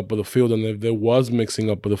mixing up of the field, and if there was mixing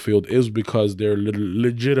up of the field, is because they're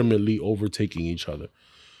legitimately overtaking each other,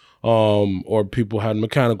 or people had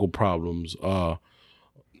mechanical problems,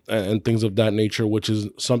 and things of that nature, which is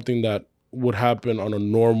something that would happen on a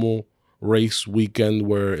normal race weekend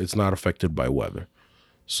where it's not affected by weather.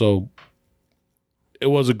 So it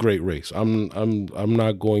was a great race. I'm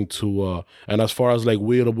not going to and as far as like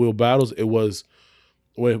wheel to wheel battles, it was,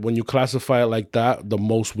 when you classify it like that, the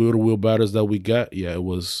most wheel to wheel battles that we get, yeah, it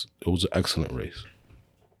was an excellent race.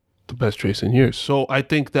 The best race in years. So I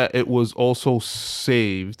think that it was also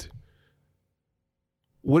saved.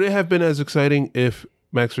 Would it have been as exciting if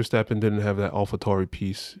Max Verstappen didn't have that AlphaTauri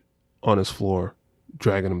piece on his floor,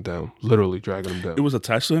 dragging him down, literally dragging him down? It was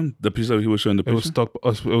attached to him. The piece that he was showing the picture.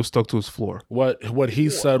 It was stuck to his floor. What he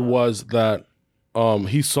said was that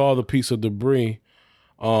he saw the piece of debris,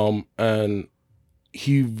 and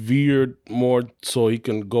he veered more so he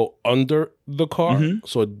can go under the car,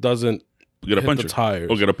 so it doesn't get a hit puncher. the tires.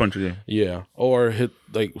 Or get a puncher, yeah. Yeah, or hit,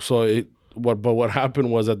 like, so what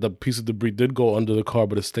happened was that the piece of debris did go under the car,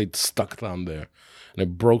 but it stayed stuck down there, and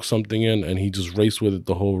it broke something in, and he just raced with it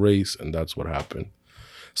the whole race, and that's what happened.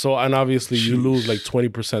 So, and obviously you lose like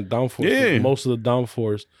 20% downforce. Yeah. Most of the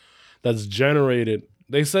downforce that's generated,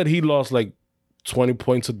 they said he lost like 20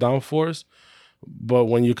 points of downforce, but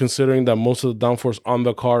when you're considering that most of the downforce on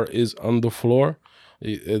the car is on the floor,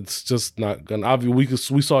 it's just not gonna.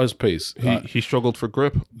 Obviously, we saw his pace. He struggled for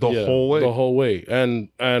grip the whole way. The whole way. And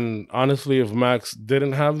honestly, if Max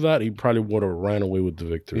didn't have that, he probably would have ran away with the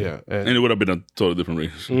victory. Yeah, And it would have been a totally different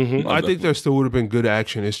race. Mm-hmm. I think there still would have been good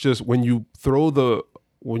action. It's just when you throw the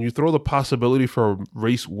possibility for a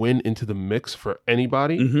race win into the mix for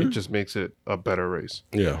anybody, it just makes it a better race.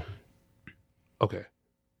 Yeah. Okay.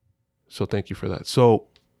 So thank you for that. So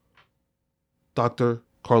Dr.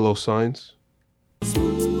 Carlos Sainz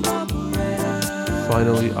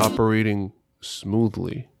finally operating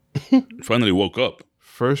smoothly. Finally woke up.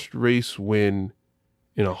 First race win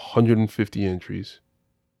in 150 entries.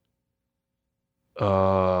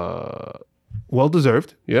 Well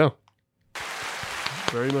deserved. Yeah.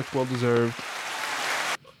 Very much well deserved.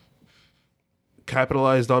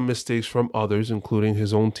 Capitalized on mistakes from others, including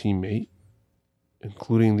his own teammate,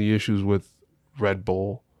 including the issues with Red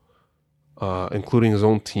Bull, including his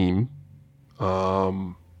own team.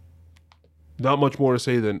 Not much more to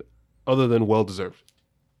say other than well deserved.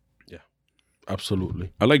 Yeah.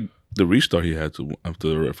 Absolutely. I like the restart he had to after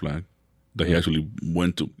the red flag. That he actually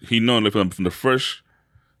went to. He known like from the first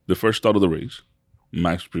start of the race,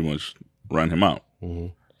 Max pretty much ran him out. Mm-hmm.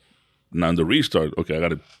 Now in the restart, okay, I got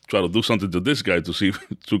to try to do something to this guy to see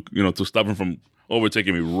to stop him from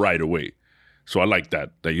overtaking me right away. So I like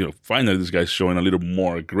that finally this guy's showing a little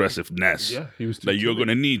more aggressiveness. Yeah, he was that you're going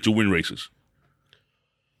to need to win races.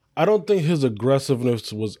 I don't think his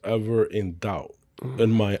aggressiveness was ever in doubt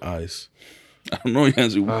in my eyes. I don't know. I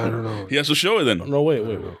don't know. He has to show it then. No, wait.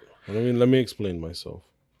 Let me explain myself.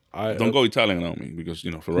 Don't go Italian on me because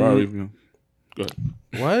Ferrari. Go ahead.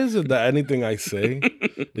 Why is it that anything I say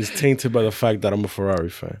is tainted by the fact that I'm a Ferrari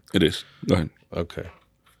fan? It is. Go ahead. Okay.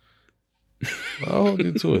 I'll hold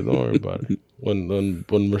you to it. Don't worry about it.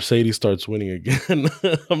 When Mercedes starts winning again,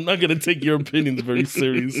 I'm not gonna take your opinions very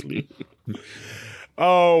seriously.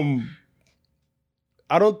 I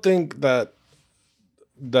don't think that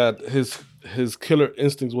his killer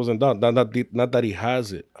instincts wasn't done. Not that he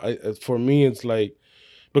has it. For me, it's like,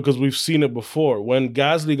 because we've seen it before. When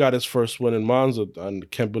Gasly got his first win in Monza, and I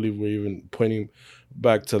can't believe we're even pointing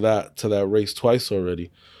back to that race twice already.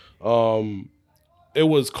 It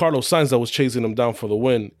was Carlos Sainz that was chasing him down for the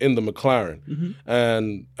win in the McLaren.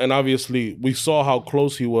 Mm-hmm. And obviously we saw how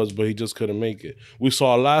close he was, but he just couldn't make it. We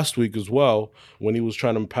saw last week as well when he was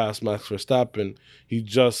trying to pass Max Verstappen. He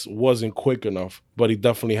just wasn't quick enough, but he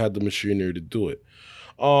definitely had the machinery to do it.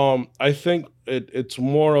 I think it's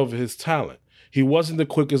more of his talent. He wasn't the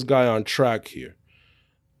quickest guy on track here.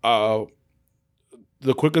 The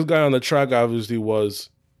quickest guy on the track obviously was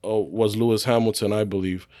Lewis Hamilton, I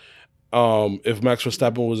believe. If Max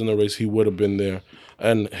Verstappen was in the race, he would have been there.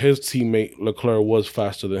 And his teammate Leclerc was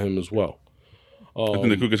faster than him as well. I think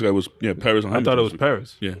the quickest guy was Perez. I thought it was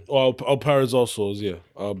Perez. Yeah. Perez also was,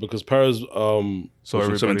 because Perez. So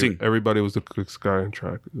everybody was the quickest guy on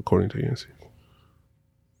track according to Yancy.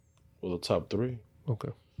 Well, the top three. Okay.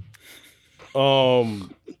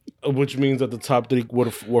 Which means that the top three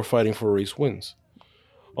were fighting for race wins.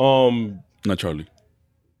 Not Charlie.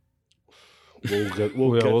 We'll get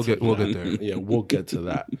there. Yeah, we'll get to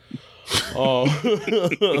that.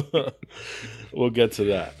 We'll get to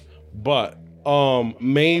that. But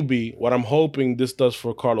maybe what I'm hoping this does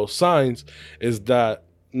for Carlos Sainz is that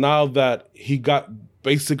now that he got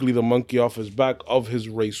basically the monkey off his back of his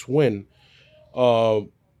race win,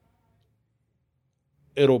 it'll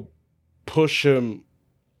push him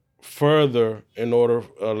further in order,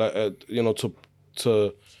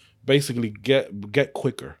 to basically get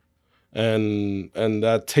quicker. And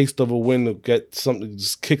that taste of a win to get something,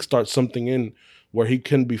 just kickstart something in where he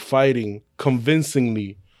can be fighting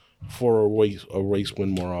convincingly for a race win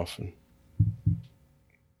more often.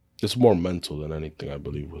 It's more mental than anything, I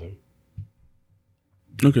believe, with him.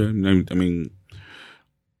 Okay, I mean,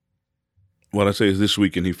 what I say is this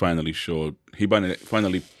weekend he finally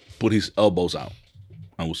finally put his elbows out,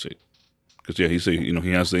 I would say, because he said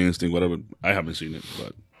he has the instinct, whatever. I haven't seen it,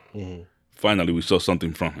 but finally we saw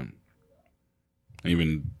something from him.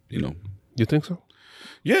 Even, You think so?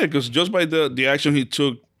 Yeah, because just by the action he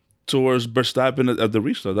took towards Verstappen at the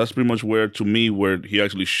restart, that's pretty much where he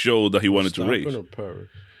actually showed that he wanted to race. Or Perez?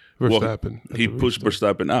 Verstappen. Well, he pushed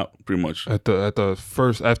Verstappen out pretty much at the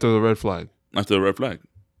first after the red flag. After the red flag,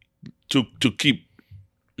 to keep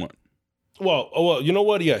what? Well, you know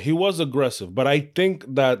what? Yeah, he was aggressive, but I think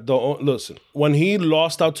that listen, when he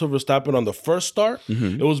lost out to Verstappen on the first start,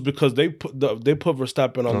 it was because they put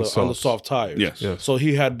Verstappen on the soft tires. Yes. So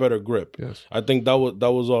he had better grip. Yes. I think that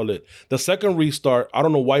was all it. The second restart, I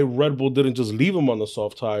don't know why Red Bull didn't just leave him on the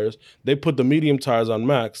soft tires. They put the medium tires on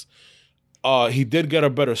Max. He did get a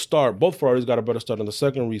better start. Both Ferraris got a better start on the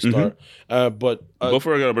second restart. But Both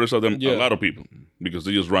Ferrari got a better start than a lot of people because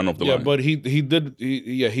they just ran off the line. Yeah, but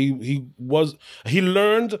he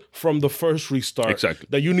learned from the first restart Exactly.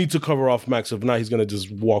 that you need to cover off Max. If not, he's gonna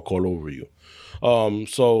just walk all over you.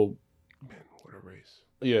 So What a race.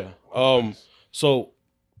 yeah. So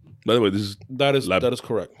By the way, that is lap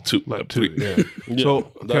correct. two. Lap Lap two, three. yeah.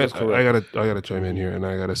 So that is correct. I gotta chime in here, and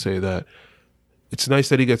I gotta say that it's nice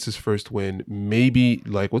that he gets his first win. Maybe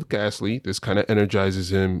like with Gasly, this kind of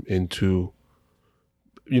energizes him into,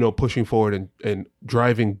 pushing forward and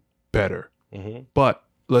driving better. But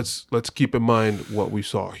let's keep in mind what we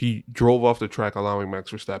saw. He drove off the track, allowing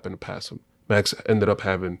Max Verstappen to pass him. Max ended up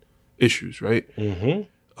having issues, right? Thank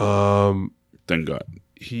God.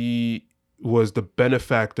 He was the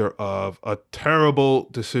benefactor of a terrible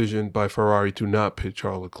decision by Ferrari to not pit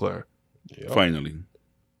Charles Leclerc. Finally.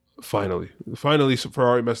 Finally,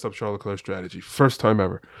 Ferrari messed up Charles Leclerc's strategy. First time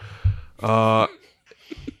ever.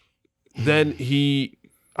 Then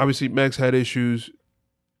obviously Max had issues.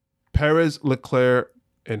 Perez, Leclerc,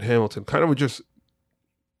 and Hamilton kind of were just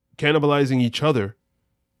cannibalizing each other.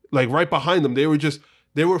 Like right behind them, they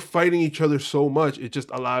were fighting each other so much, it just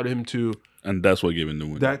allowed him to. And that's what gave him the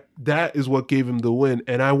win. That is what gave him the win.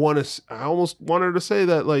 And I almost wanted to say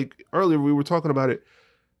that, like earlier we were talking about it.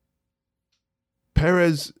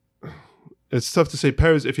 Perez, it's tough to say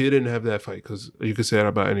Perez if he didn't have that fight, because you could say that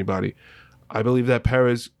about anybody. I believe that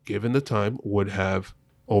Perez, given the time, would have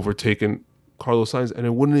overtaken Carlos Sainz, and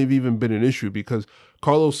it wouldn't have even been an issue because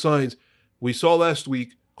Carlos Sainz, we saw last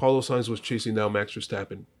week, Carlos Sainz was chasing down Max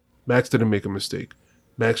Verstappen. Max didn't make a mistake.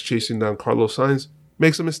 Max chasing down Carlos Sainz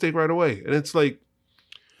makes a mistake right away. And it's like,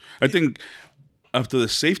 I think after the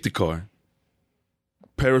safety car,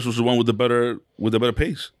 Perez was the one with the better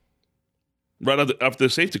pace. Right after the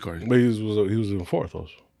safety car. But he was in fourth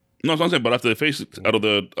also. No, that's what I'm saying. But after the face out of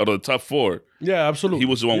the top four, Yeah, absolutely. he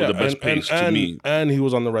was the one with the best pace to me. And he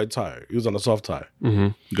was on the right tire. He was on the soft tire.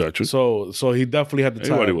 Gotcha. So he definitely had the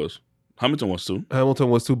tire. Everybody was. Hamilton was too.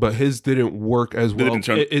 Hamilton was too, but his didn't work as well. Didn't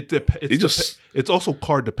turn- It's also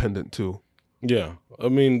car dependent too. Yeah. I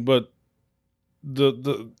mean, but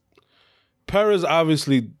the Perez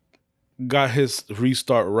obviously got his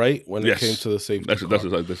restart right when it came to the safety That's car.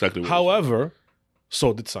 exactly what However,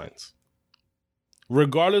 so did Sainz.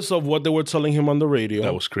 Regardless of what they were telling him on the radio.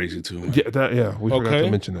 that was crazy too. Man. We forgot Okay.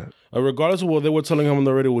 to mention that. Regardless of what they were telling him on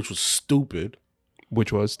the radio, which was stupid,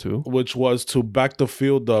 Which was to back the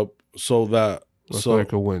field up so that Leclerc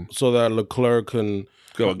could win. so that Leclerc can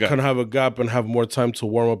have a gap and have more time to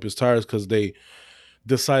warm up his tires because they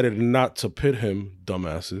decided not to pit him,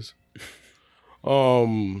 dumbasses.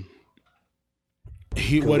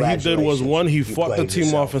 What he did was he fought the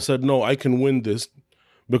team off and said, "No, I can win this,"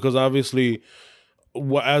 because obviously,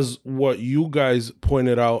 what you guys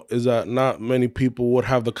pointed out is that not many people would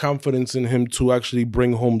have the confidence in him to actually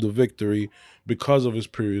bring home the victory because of his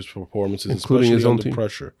previous performances, Including especially his own under team.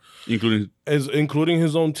 pressure. Including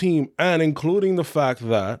His own team, and including the fact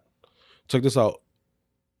that, check this out,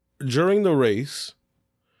 during the race,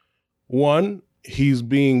 he's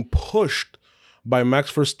being pushed by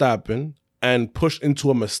Max Verstappen and pushed into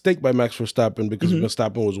a mistake by Max Verstappen because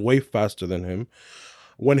Verstappen was way faster than him.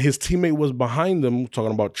 When his teammate was behind him,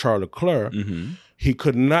 talking about Charles Leclerc, he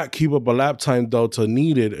could not keep up a lap time delta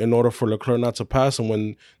needed in order for Leclerc not to pass him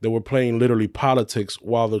when they were playing literally politics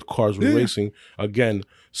while the cars were racing. Again,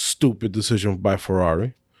 stupid decision by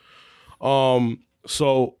Ferrari.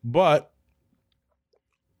 But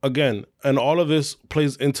again, and all of this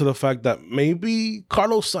plays into the fact that maybe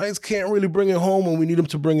Carlos Sainz can't really bring it home and we need him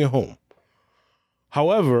to bring it home.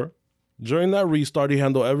 However, during that restart, he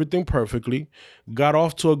handled everything perfectly, got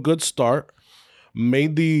off to a good start, he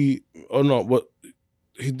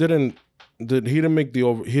didn't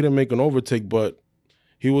make an overtake, but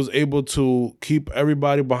he was able to keep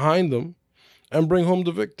everybody behind him and bring home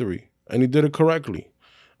the victory. And he did it correctly.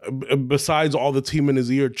 Besides all the team in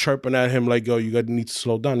his ear chirping at him like, "Yo, you need to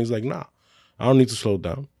slow down." He's like, "Nah, I don't need to slow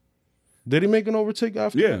down." Did he make an overtake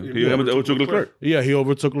after? Yeah, he overtook Leclerc. Yeah, he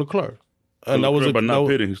overtook Leclerc. And that was by not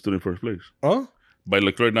pitting, he stood in first place. Huh? By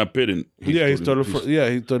Leclerc not pitting, he started.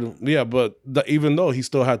 But even though he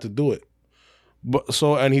still had to do it,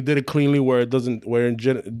 and he did it cleanly where it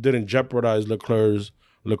didn't jeopardize Leclerc's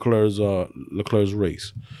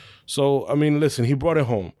race. So, I mean, listen, he brought it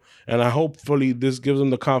home. And hopefully this gives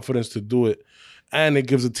him the confidence to do it. And it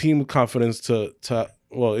gives the team confidence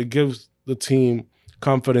it gives the team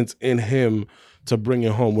confidence in him to bring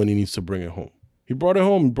it home when he needs to bring it home. He brought it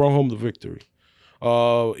home, brought home the victory.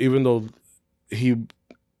 Even though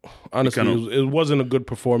honestly, it wasn't a good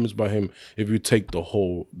performance by him if you take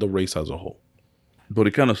the race as a whole. But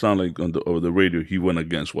it kind of sounded like over the radio he went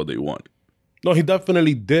against what they want. No, he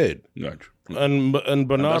definitely did. Gotcha. And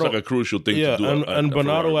Bernardo, that's like a crucial thing to do. And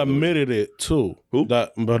Bernardo admitted it too. Who?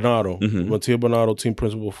 That Bernardo, Mattia Bernardo, team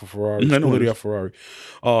principal for Ferrari, Ferrari,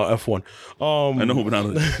 F1. I know who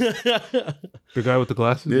Bernardo is. The guy with the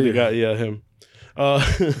glasses? The guy, him.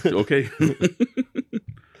 Okay.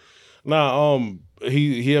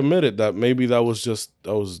 He admitted that maybe that was just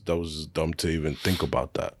dumb to even think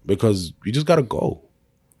about that, because you just gotta go.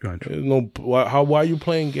 Gotcha. Why are you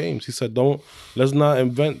playing games? He said, let's not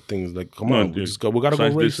invent things. Like, come on, we gotta go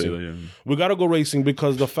racing. That, We gotta go racing,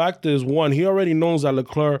 because the fact is, one, he already knows that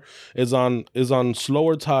Leclerc is on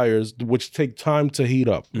slower tires, which take time to heat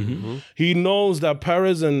up. Mm-hmm. He knows that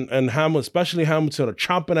Perez and Hamilton, especially Hamilton, are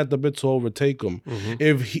chomping at the bit to overtake him.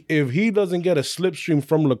 Mm-hmm. If he doesn't get a slipstream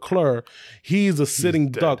from Leclerc, he's a sitting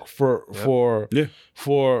duck for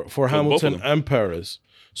Hamilton and Perez.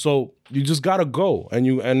 So you just gotta go, and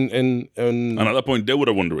at that point they would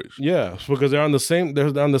have won the race. Yeah, because they're on the same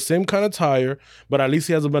kind of tire, but at least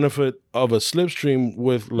he has the benefit of a slipstream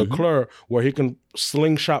with Leclerc, where he can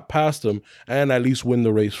slingshot past him and at least win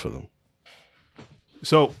the race for them.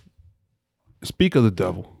 So, speak of the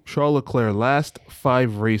devil, Charles Leclerc, last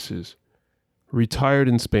 5 races, retired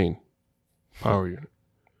in Spain, power unit.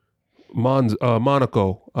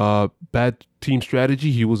 Monaco, bad team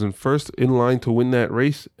strategy. He was in first in line to win that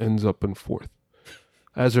race, ends up in 4th.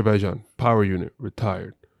 Azerbaijan, power unit,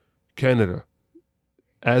 retired. Canada,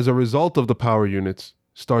 as a result of the power units,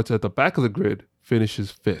 starts at the back of the grid,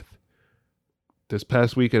 finishes 5th. This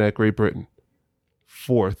past weekend at Great Britain,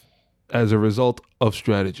 4th, as a result of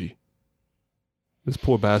strategy. This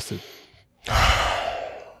poor bastard.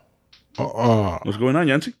 What's going on,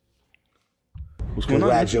 Yancy? What's going on?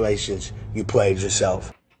 Congratulations, you played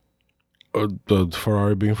yourself. The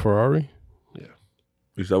Ferrari being Ferrari? Yeah.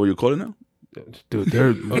 Is that what you call it now? Dude,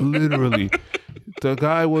 they're literally... The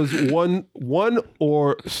guy was one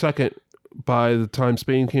or second by the time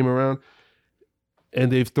Spain came around,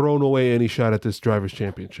 and they've thrown away any shot at this driver's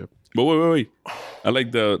championship. But wait. I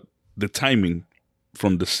like the timing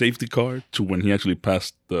from the safety car to when he actually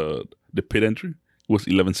passed the pit entry was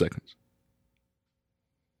 11 seconds.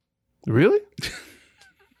 Really?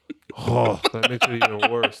 Oh, that makes it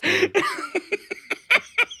even worse, dude.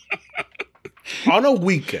 On a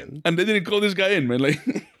weekend. And they didn't call this guy in, man. Like,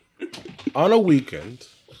 on a weekend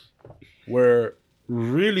where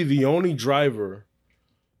really the only driver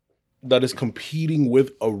that is competing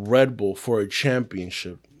with a Red Bull for a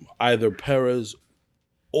championship, either Perez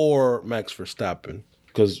or Max Verstappen,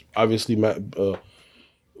 because obviously Verstappen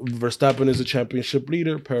is a championship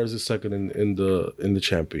leader, Perez is second in the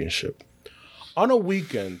championship. On a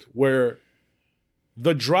weekend where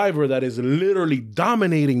the driver that is literally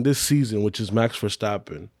dominating this season, which is Max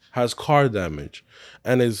Verstappen, has car damage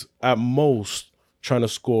and is at most trying to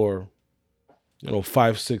score,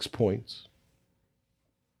 5-6 points.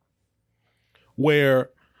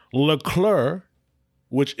 Where Leclerc,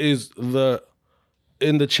 which is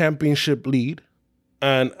in the championship lead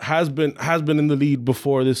and has been in the lead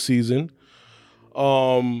before this season,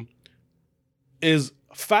 is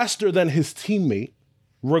faster than his teammate,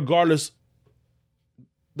 regardless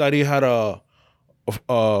that he had a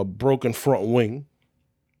broken front wing,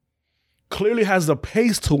 clearly has the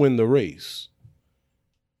pace to win the race.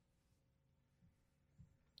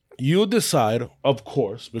 You decide, of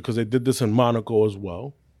course, because they did this in Monaco as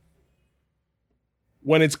well,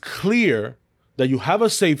 when it's clear that you have a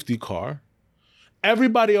safety car,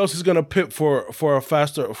 everybody else is going to pit for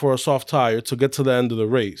a soft tire to get to the end of the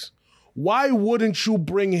race. Why wouldn't you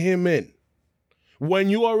bring him in when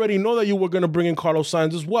you already know that you were going to bring in Carlos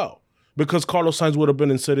Sainz as well? Because Carlos Sainz would have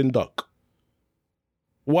been in sitting duck.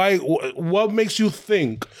 Why? What makes you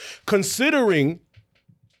think, considering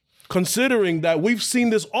that we've seen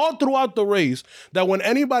this all throughout the race, that when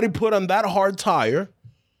anybody put on that hard tire,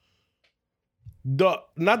 not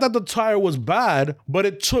that the tire was bad, but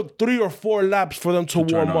it took 3 or 4 laps for them to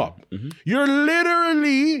warm up. Mm-hmm. You're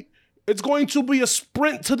literally, it's going to be a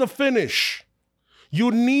sprint to the finish.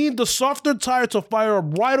 You need the softer tire to fire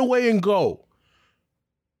up right away and go.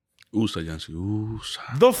 USA, Yancy, USA.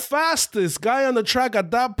 The fastest guy on the track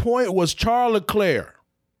at that point was Charles Leclerc.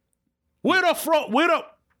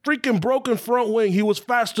 freaking broken front wing, he was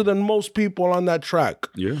faster than most people on that track.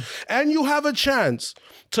 Yeah. And you have a chance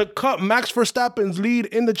to cut Max Verstappen's lead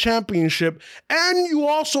in the championship, and you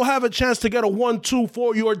also have a chance to get a 1-2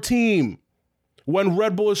 for your team when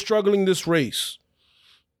Red Bull is struggling this race.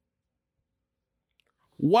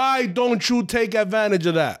 Why don't you take advantage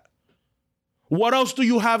of that? What else do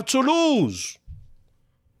you have to lose?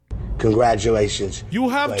 Congratulations. You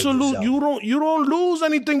have to lose. You don't lose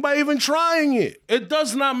anything by even trying it. It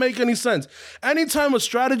does not make any sense. Anytime a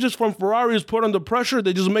strategist from Ferrari is put under pressure,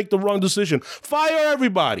 they just make the wrong decision. Fire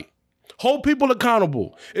everybody. Hold people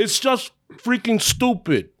accountable. It's just freaking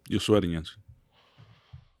stupid. You're sweating, Yancy.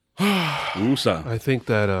 Usa. I think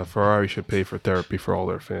that Ferrari should pay for therapy for all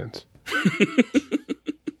their fans.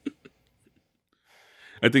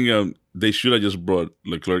 I think they should have just brought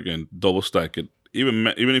Leclerc and double stack it. Even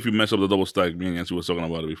if you mess up the double stack, me and Yancy was talking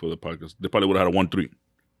about it before the podcast. They probably would have had a 1-3.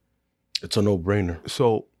 It's a no-brainer.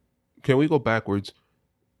 So, can we go backwards?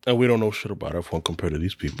 And we don't know shit about F1 compared to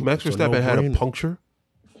these people. Max It's Verstappen had a no-brainer. puncture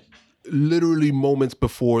literally moments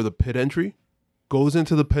before the pit entry, goes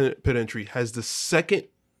into the pit entry, has the second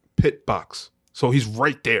pit box. So he's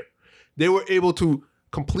right there. They were able to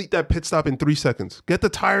complete that pit stop in 3 seconds, get the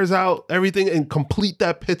tires out, everything, and complete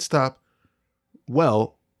that pit stop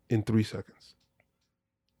well in 3 seconds.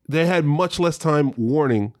 They had much less time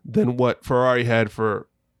warning than what Ferrari had for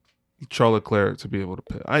Charles Leclerc to be able to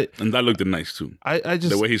pit. And that looked nice too. I just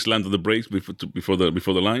The way he slammed the brakes before the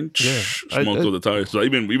line, Yeah. smoked all the tires. So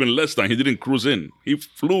even less time, he didn't cruise in. He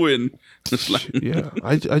flew in and slammed. yeah,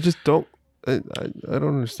 I just don't I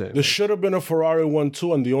don't understand. There should have been a Ferrari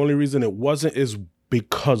 1-2, and the only reason it wasn't is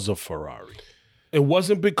because of Ferrari. It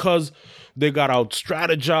wasn't because they got out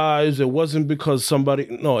strategized. It wasn't because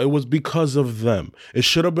it was because of them. It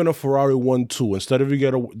should have been a Ferrari 1-2.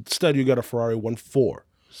 Instead you get a Ferrari 1-4.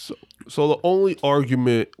 So the only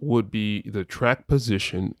argument would be the track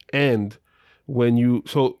position, and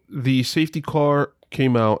so the safety car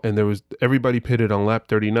came out and there was everybody pitted on lap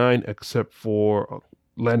 39 except for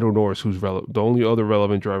Lando Norris, who's relevant. The only other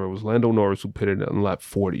relevant driver was Lando Norris, who pitted on lap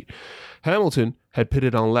 40. Hamilton had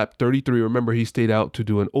pitted on lap 33. Remember, he stayed out to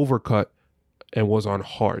do an overcut and was on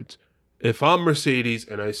hards. If I'm Mercedes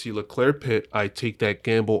and I see Leclerc pit, I take that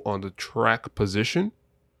gamble on the track position.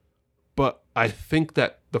 But I think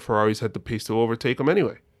that the Ferraris had the pace to overtake him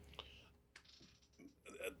anyway.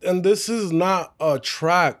 And this is not a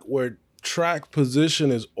track where track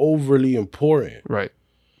position is overly important. Right.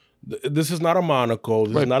 This is not a Monaco.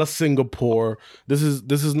 This is not a Singapore. This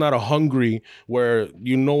is not a Hungary where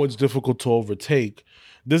it's difficult to overtake.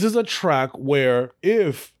 This is a track where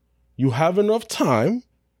if you have enough time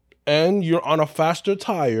and you're on a faster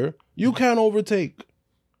tire, you can overtake.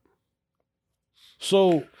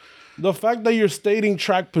 So the fact that you're stating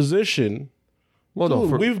track position,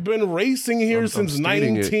 we've been racing here since I'm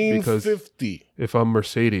stating it because 1950. If I'm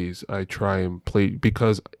Mercedes, I try and play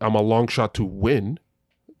because I'm a long shot to win.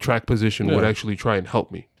 Track position would actually try and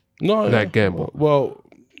help me. That gamble. Well,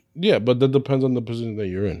 yeah, but that depends on the position that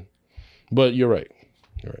you're in. But you're right.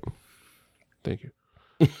 Thank you.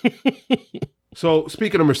 So,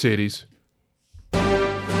 speaking of Mercedes,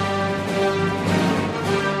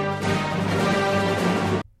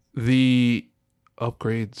 the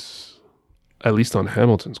upgrades, at least on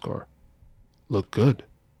Hamilton's car, look good.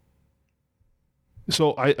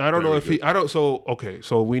 So I don't know if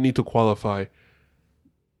so we need to qualify.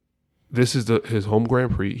 This is his home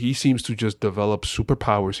Grand Prix. He seems to just develop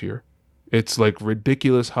superpowers here. It's like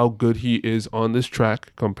ridiculous how good he is on this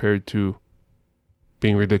track compared to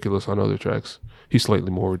being ridiculous on other tracks. He's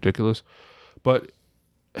slightly more ridiculous. But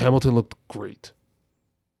Hamilton looked great.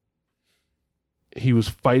 He was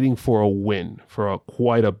fighting for a win for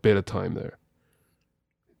quite a bit of time there.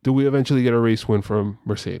 Do we eventually get a race win from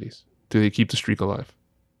Mercedes? Do they keep the streak alive?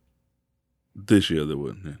 This year they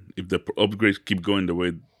would. Yeah. If the upgrades keep going the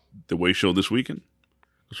way show this weekend.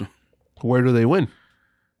 Where do they win?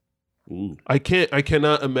 Ooh. I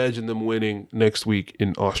cannot imagine them winning next week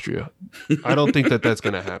in Austria. I don't think that's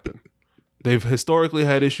going to happen. They've historically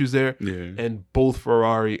had issues there, and both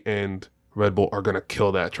Ferrari and Red Bull are going to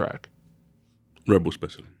kill that track. Red Bull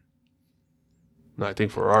especially. No, I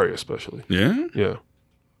think Ferrari especially. Yeah? Yeah.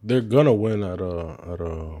 They're gonna win at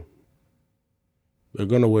a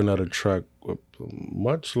track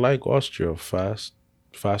much like Austria, fast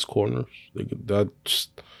corners.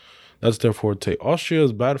 That's their forte. Austria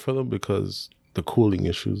is bad for them because the cooling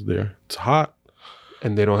issues there. It's hot,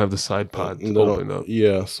 and they don't have the side pods open up.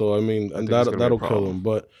 Yeah, so I mean, and that'll kill them.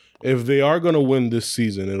 But if they are gonna win this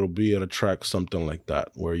season, it'll be at a track something like that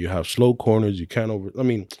where you have slow corners, you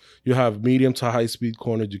have medium to high speed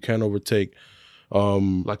corners, you can't overtake.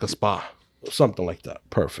 Like a spa. Something like that.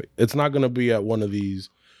 Perfect. It's not gonna be at one of these,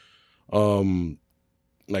 it's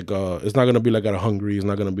not gonna be like at a Hungary. It's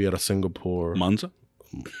not gonna be at a Singapore. Monza?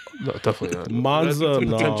 No, definitely not. Monza, That's a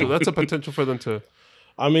potential. no. That's a potential for them to.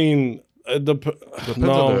 I mean, on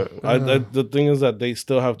no. the- The thing is that they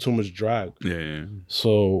still have too much drag. Yeah.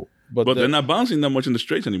 So, But they're not bouncing that much in the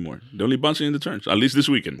straights anymore. They're only bouncing in the turns, at least this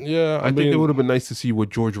weekend. Yeah, I think it would have been nice to see what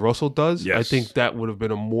George Russell does. I Yes. think that would have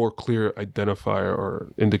been a more clear identifier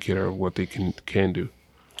or indicator of what they can do.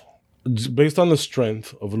 based on the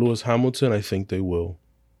strength of Lewis Hamilton. I think they will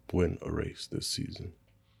win a race this season.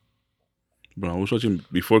 But I was watching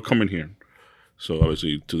before coming here. So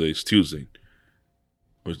obviously today's Tuesday.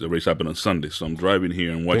 Which the race happened on Sunday. So I'm driving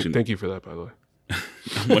here and watching. Thank you for that, by the way.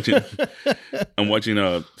 I'm watching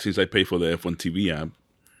since I pay for the F1 TV app,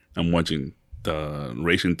 I'm watching the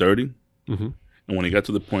Racing 30. Mm-hmm. And when it got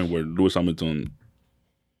to the point where Lewis Hamilton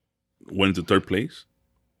went into third place,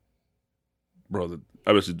 bro,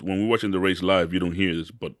 obviously when we're watching the race live, you don't hear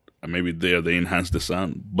this, but maybe there they enhanced the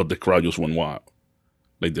sound, but the crowd just went wild.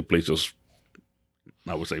 Like the place just,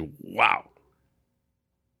 I would say, wow.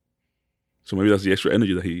 So maybe that's the extra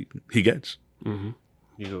energy that he gets. Mm-hmm.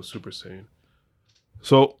 You go Super Saiyan.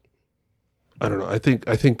 So, I don't know. I think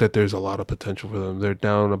that there's a lot of potential for them. They're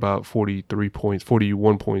down about 41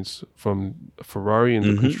 points from Ferrari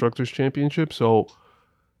in the Constructors' Championship. So,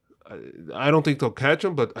 I don't think they'll catch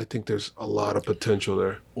them, but I think there's a lot of potential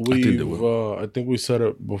there. I think we said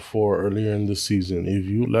it before earlier in the season. If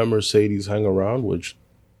you let Mercedes hang around, which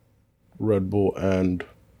Red Bull and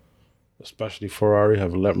especially Ferrari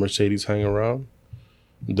have let Mercedes hang around,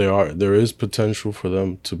 there is potential for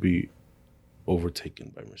them to be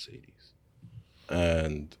overtaken by Mercedes.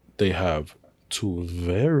 And they have two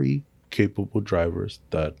very capable drivers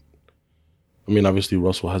that, I mean, obviously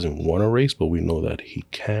Russell hasn't won a race, but we know that he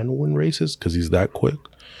can win races because he's that quick.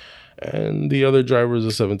 And the other driver is a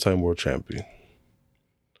 7-time world champion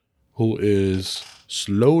who is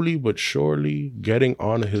slowly but surely getting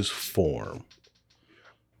on his form.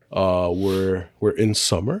 We're in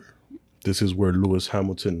summer. This is where Lewis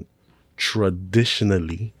Hamilton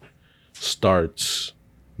traditionally starts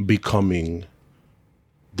becoming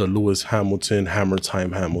the Lewis Hamilton, Hammer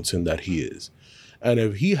Time Hamilton that he is. And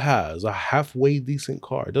if he has a halfway decent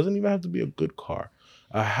car, it doesn't even have to be a good car,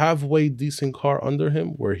 a halfway decent car under him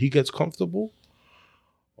where he gets comfortable,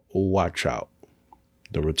 watch out.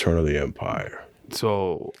 The return of the Empire.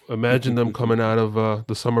 So, imagine them coming out of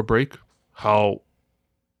the summer break, how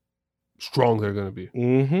strong they're going to be.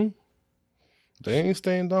 Mm-hmm. They ain't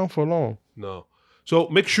staying down for long. No. So,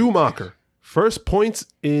 Mick Schumacher, first points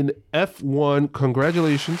in F1.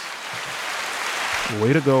 Congratulations.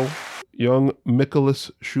 Way to go. Young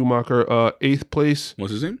Nicholas Schumacher, 8th place.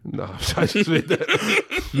 What's his name? No, I just made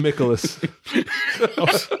that. Nicholas.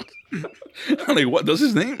 I'm like, what? That's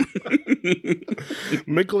his name?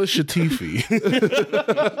 Nicholas Latifi.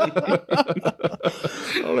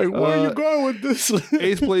 I'm like, where are you going with this?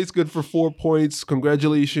 8th place, good for 4 points.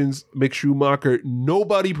 Congratulations, Mick Schumacher.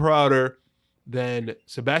 Nobody prouder than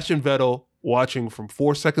Sebastian Vettel watching from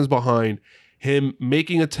 4 seconds behind, him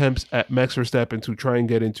making attempts at Max Verstappen to try and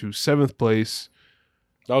get into 7th place.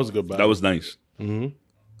 That was a good battle. That was nice.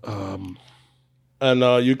 Mm-hmm.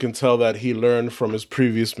 And you can tell that he learned from his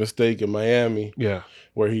previous mistake in Miami. Yeah.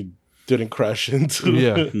 Where he didn't crash into.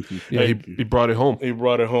 Yeah. Yeah, he brought it home. He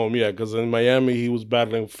brought it home, yeah, because in Miami he was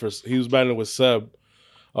battling with Seb,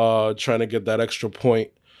 trying to get that extra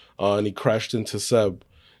point, and he crashed into Seb.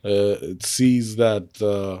 It sees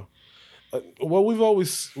that what we've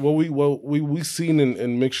seen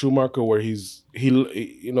in Mick Schumacher, where he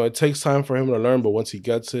it takes time for him to learn, but once he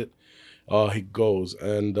gets it, he goes.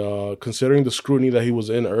 And considering the scrutiny that he was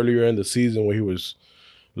in earlier in the season, where he was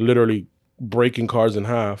literally breaking cars in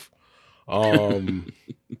half,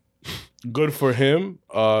 good for him.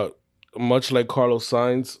 Much like Carlos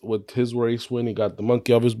Sainz with his race win, he got the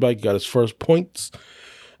monkey off his back. He got his first points.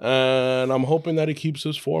 And I'm hoping that he keeps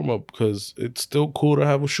his form up, because it's still cool to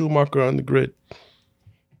have a Schumacher on the grid.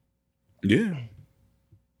 Yeah.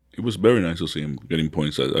 It was very nice to see him getting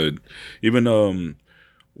points. Even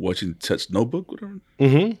watching Ted's notebook with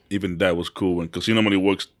him, even that was cool, because he normally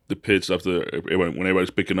works the pits after when everybody's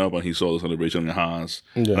picking up, and he saw the celebration in the Haas.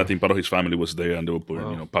 Yeah. And I think part of his family was there, and they were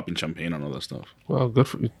putting, popping champagne and all that stuff. Well, good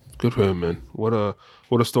for him, man. What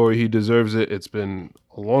a story. He deserves it. It's been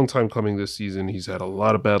a long time coming this season. He's had a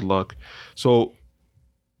lot of bad luck. So,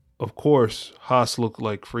 of course, Haas looked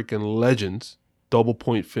like freaking legends. Double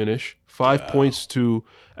point finish. 5 points to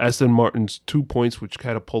Aston Martin's 2 points, which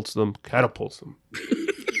catapults them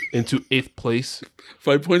into 8th place.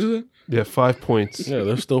 5 points of that? Yeah, 5 points. Yeah,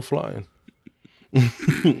 they're still flying.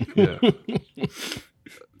 Yeah.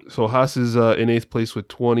 So Haas is in 8th place with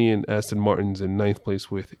 20, and Aston Martin's in 9th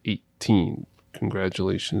place with 18.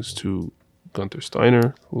 Congratulations to Gunther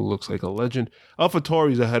Steiner, who looks like a legend.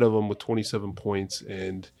 AlphaTauri's ahead of him with 27 points,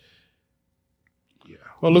 and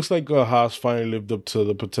Well, it looks like Haas finally lived up to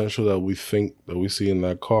the potential that we see in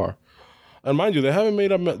that car. And mind you, they haven't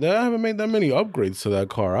made that many upgrades to that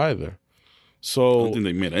car either. I So don't think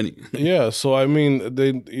they made any. yeah, so I mean,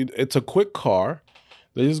 it's a quick car.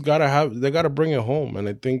 They just gotta bring it home, and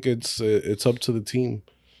I think it's up to the team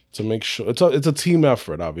to make sure it's a team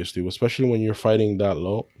effort, obviously, especially when you're fighting that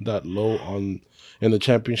low in the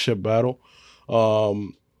championship battle.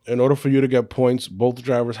 In order for you to get points, both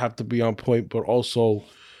drivers have to be on point, but also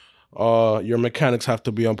your mechanics have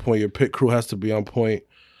to be on point. Your pit crew has to be on point.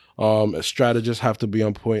 Strategists have to be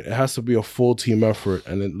on point. It has to be a full team effort,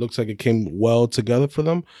 and it looks like it came well together for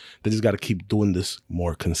them. They just got to keep doing this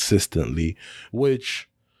more consistently, which,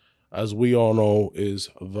 as we all know, is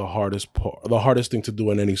the hardest part. The hardest thing to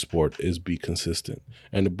do in any sport is be consistent.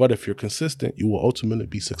 But if you're consistent, you will ultimately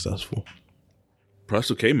be successful. Props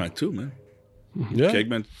to K-Mac too, man. Yeah,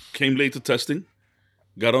 K-Mac came late to testing,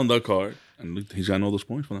 got on that car, and he's gotten all those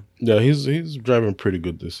points for them. yeah, he's driving pretty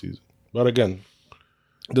good this season. But again,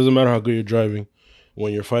 it doesn't matter how good you're driving.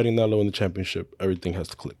 When you're fighting that low in the championship, everything has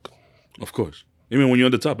to click. Of course. Even when you're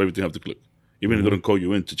on the top, everything have to click. Even if they don't call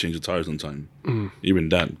you in to change the tires on time. Even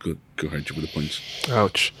that could hurt you with the points.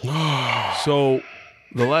 ouch. So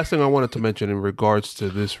the last thing I wanted to mention in regards to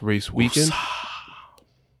this race weekend,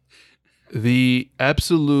 the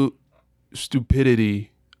absolute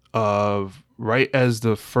stupidity of right as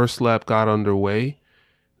the first lap got underway,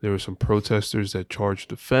 there were some protesters that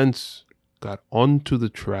charged the fence, got onto the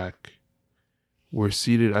track, were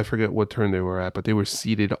seated, I forget what turn they were at, but they were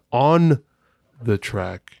seated on the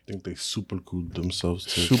track, I think they super glued themselves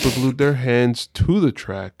to super glued their hands to the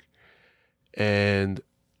track, and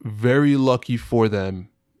very lucky for them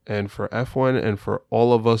and for F1 and for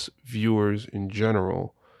all of us viewers in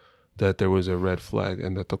general that there was a red flag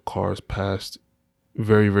and that the cars passed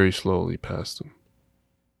very, very slowly past them.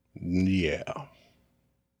 Yeah.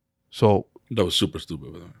 So That was super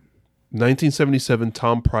stupid. 1977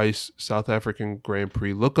 Tom Price South African Grand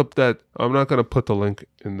Prix. Look up that. I'm not going to put the link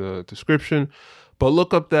in the description, but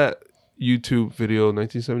look up that YouTube video,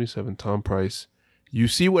 1977 Tom Price. You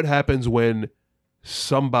see what happens when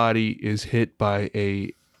somebody is hit by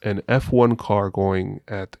an F1 car going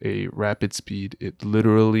at a rapid speed. It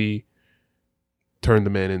literally turned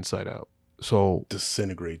the man inside out. So,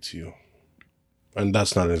 Disintegrates you. And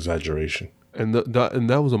that's not an exaggeration. and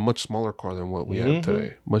that was a much smaller car than what we have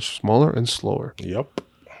today. Much smaller and slower. Yep.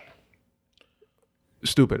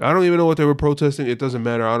 Stupid. I don't even know what they were protesting. It doesn't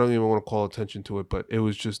matter. I don't even want to call attention to it, but it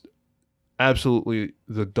was just absolutely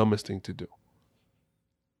the dumbest thing to do.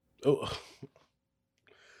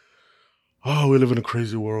 Oh, we live in a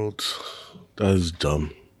crazy world. That is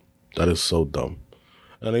dumb. That is so dumb.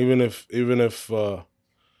 And even if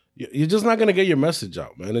you're just not gonna get your message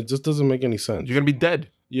out, man. It just doesn't make any sense. You're going to be dead.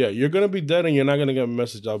 Yeah, you're gonna be dead, and you're not gonna get a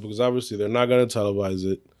message out because obviously they're not gonna televise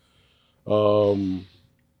it.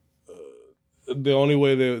 The only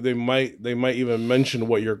way they might even mention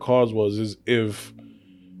what your cause was is if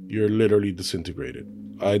you're literally disintegrated.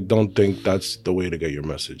 I don't think that's the way to get your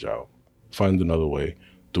message out. Find another way.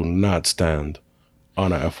 Do not stand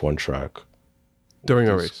on an F1 track During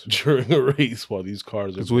a race. during a race while these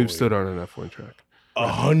cars are Because going we've stood on an F1 track.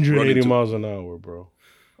 180 miles an hour, bro.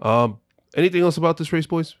 Anything else about this race,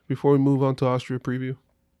 boys, before we move on to Austria preview?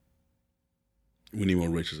 We need more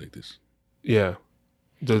races like this. Yeah.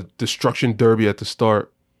 The Destruction Derby at the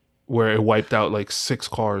start where it wiped out like 6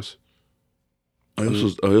 cars. I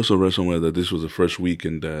also read somewhere that this was the first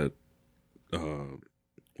weekend that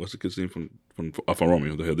what's the kid's name from Alfa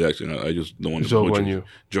Romeo? They had the accident. I just don't want to Zhou butcher Guanyu. it.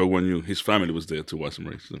 Zhou Guanyu. His family was there to watch some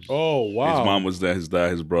races. Oh, wow. His mom was there. His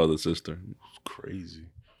dad, his brother, sister. Crazy.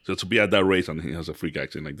 So to be at that race and he has a freak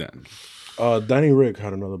accident like that. Danny Rick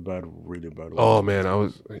had another really bad one. Oh, man.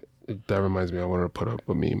 That reminds me. I wanted to put up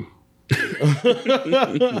a meme.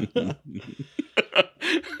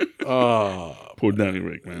 Poor Danny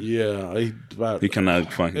Rick, man. Yeah. He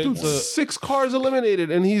cannot find his It's point. 6 cars eliminated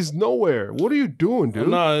and he's nowhere. What are you doing, dude?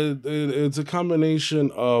 No, it's a combination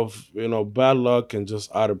of bad luck and just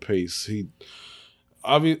out of pace.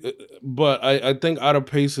 But I think out of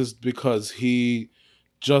pace is because he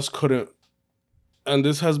just couldn't. And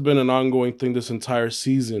this has been an ongoing thing this entire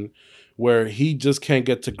season, where he just can't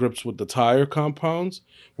get to grips with the tire compounds,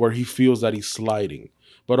 where he feels that he's sliding.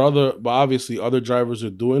 But obviously other drivers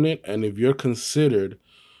are doing it, and if you're considered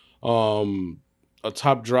a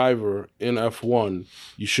top driver in F1,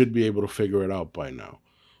 you should be able to figure it out by now.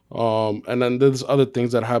 And then there's other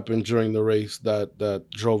things that happened during the race that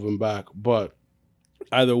drove him back. But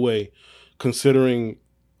either way, considering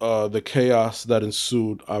the chaos that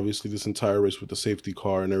ensued, obviously this entire race with the safety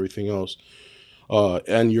car and everything else,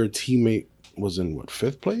 and your teammate was in what,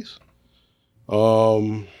 5th place?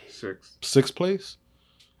 Sixth place?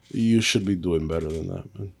 You should be doing better than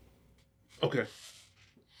that, man. Okay.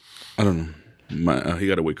 I don't know. He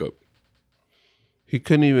got to wake up. He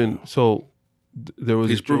couldn't even. So there was.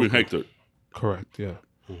 He's a proving joke- Hector. Correct. Yeah.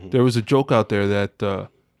 There was a joke out there that.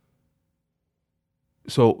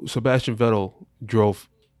 So Sebastian Vettel drove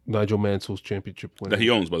Nigel Mansell's championship win That he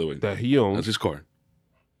owns, by the way. that he owns, That's his car.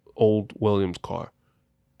 old Williams car,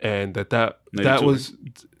 and that 92, was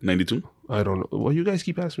 92? I don't know. Well, you guys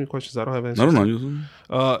keep asking me questions. I don't have I answers. don't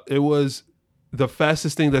know. It was the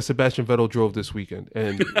fastest thing that Sebastian Vettel drove this weekend,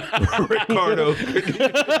 and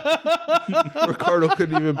Ricardo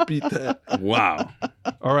couldn't even beat that. Wow.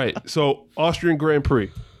 All right, so Austrian Grand Prix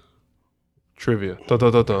trivia. Da,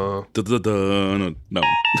 da, da, da. No.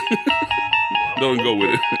 Don't go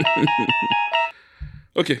with it.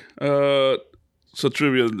 Okay. So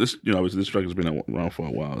trivia, obviously this track has been around for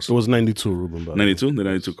a while. It So was 92, Ruben. By the way. 92? The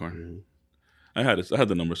 92 car. I had it. I had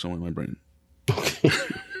the number somewhere in my brain.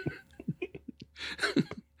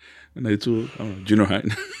 92, I don't know, junior high.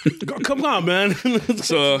 Come on, man.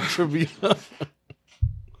 So, Trivia.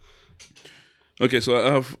 okay, so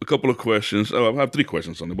I have a couple of questions. I have 3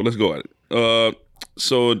 questions on it, but let's go at it.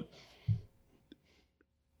 So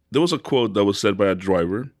there was a quote that was said by a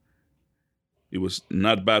driver. It was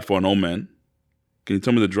not bad for an old man. Can you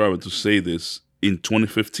tell me the driver to say this in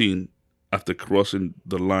 2015 after crossing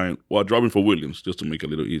the line while driving for Williams, just to make it a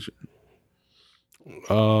little easier?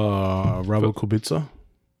 Robert Kubica.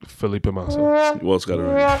 Felipe Massa. Walt's got it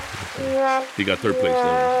right. He got 3rd place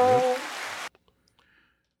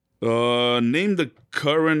there. Name the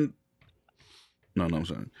current... No, I'm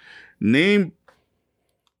sorry. Name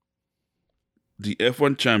the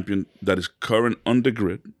F1 champion that is current on the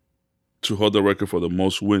grid to hold the record for the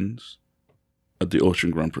most wins at the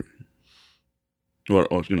Austrian Grand Prix. Or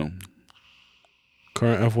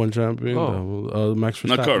Current F1 champion. Max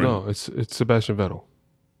Verstappen. Not current. No, it's Sebastian Vettel.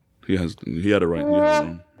 He had it right. He had it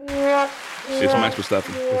wrong. It's Max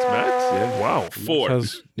Verstappen. It's Max? Yeah. Wow. 4.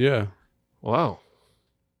 Yeah. Wow.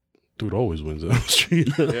 Dude always wins on the street.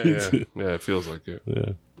 Yeah, it feels like it.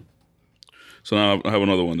 Yeah. So now I have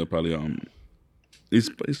another one that probably it's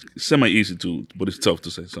semi easy to, but it's tough to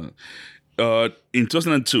say. So, in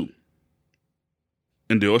 2002,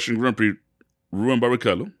 in the Austrian Grand Prix, Ruben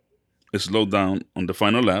Barrichello slowed down on the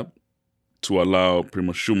final lap to allow pretty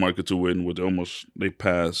much Schumacher to win. They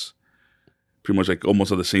pass pretty much like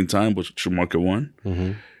almost at the same time, but Schumacher won.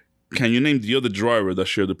 Mm-hmm. Can you name the other driver that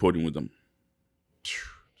shared the podium with them?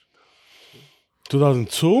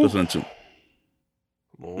 2002? 2002.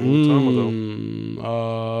 Long time ago.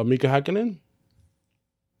 Mika Hakkinen?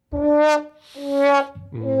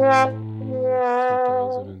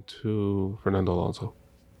 2002. Fernando Alonso.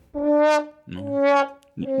 No.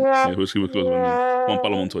 Yeah, he was close with me. Juan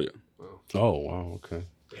Pablo Montoya. Oh, wow. Okay.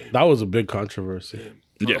 That was a big controversy.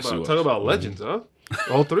 Yes, it was. Talk about legends, huh?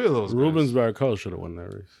 All 3 of those. Rubens Barrichello should have won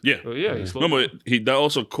that race. Yeah. Yeah, he slowed Remember, that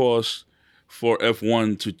also caused for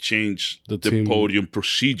F1 to change the team. podium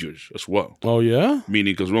procedures as well. Oh, yeah?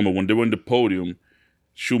 Meaning, because remember, when they were in the podium,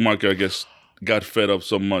 Schumacher, I guess, got fed up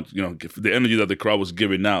so much, the energy that the crowd was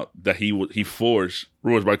giving out, that he forced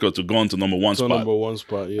Rubens Barrichello to go into number 1 So spot. number 1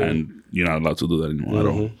 spot, yeah. And you're not allowed to do that anymore at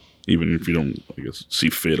all. Even if you don't, I guess, see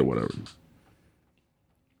fit or whatever.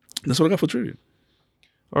 That's what I got for trivia.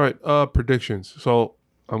 All right, predictions. So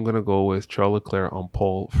I'm gonna go with Charles Leclerc on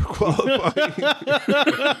pole for qualifying.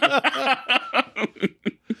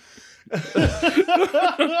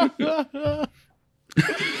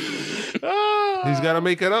 He's got to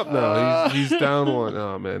make it up now. He's down 1.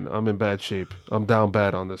 Oh man, I'm in bad shape. I'm down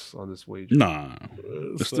bad on this wager. Nah.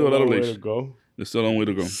 There's still a lot of way race. to go. There's still a long way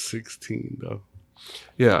to go. 16, though.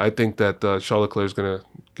 Yeah, I think that Charles Leclerc is gonna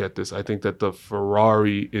get this. I think that the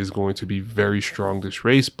Ferrari is going to be very strong this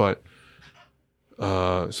race, but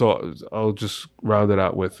so I'll just round it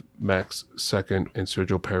out with Max 2nd and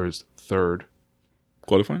Sergio Perez 3rd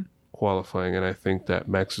qualifying, and I think that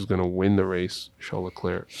Max is going to win the race. Charles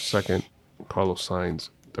Leclerc 2nd, Carlos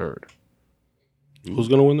Sainz 3rd. Who's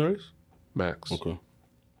going to win the race? Max. Okay.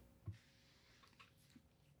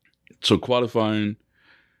 So qualifying,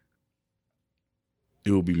 it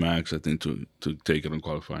will be Max, I think, to take it on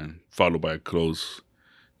qualifying, followed by a close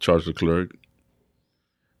Charles Leclerc.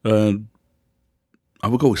 I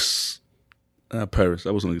would go with Paris.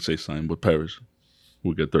 I wasn't going to say Sainz, but Paris.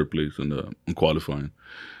 will get third place in qualifying.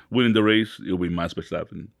 Winning the race, it'll be Max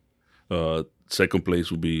Verstappen. Second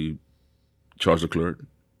place will be Charles Leclerc.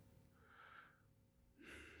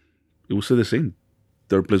 It will stay the same.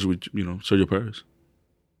 Third place with Sergio Perez.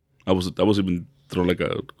 I was even throw like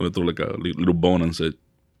a little bone and said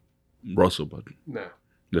Russell, but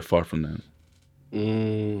they're far from that.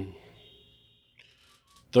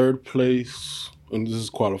 Third place, and this is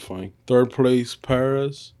qualifying. Third place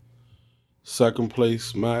Perez. Second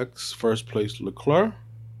place Max. First place Leclerc.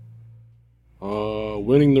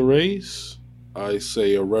 Winning the race, I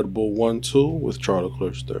say a Red Bull 1-2 with Charles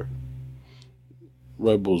Leclerc there.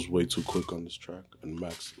 Red Bull's way too quick on this track, and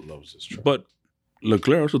Max loves this track. But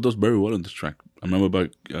Leclerc also does very well on this track. I remember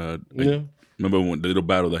remember when the little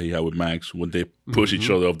battle that he had with Max when they pushed each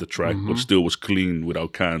other off the track, but still was clean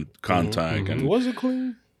without contact. And was it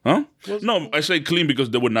clean? Huh? No, I say clean because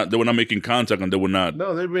they were not making contact and they were not.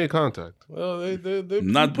 No, they made contact. Well, they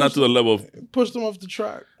not to the level of pushed them off the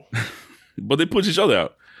track. But they pushed each other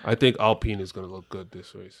out. I think Alpine is going to look good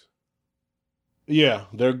this race. Yeah,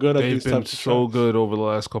 they're good at these types of tracks. They've been so good over the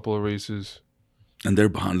last couple of races. And they're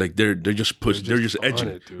behind, like they're just pushing, they're just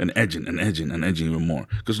edging and edging even more.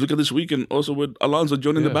 Because look at this weekend also with Alonso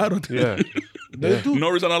joining the battle. Yeah,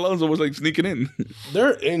 Norris and Alonso was like sneaking in.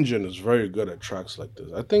 Their engine is very good at tracks like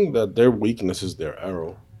this. I think that their weakness is their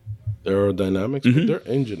aerodynamics, but their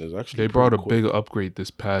engine is actually. They brought a big upgrade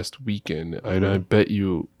this past weekend, and I bet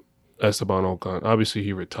you Esteban Ocon. Obviously,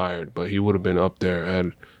 he retired, but he would have been up there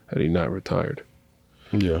had he not retired.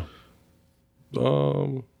 Yeah.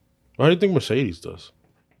 How do you think Mercedes does?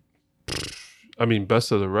 I mean,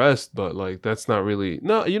 best of the rest, but like that's not really.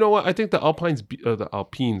 No, you know what? I think the Alpines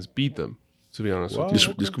beat them. To be honest with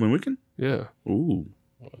you, this coming weekend. Yeah. Ooh.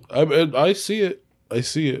 I see it.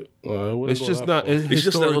 It's just not. It's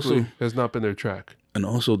just that also has not been their track. And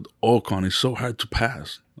also, Ocon is so hard to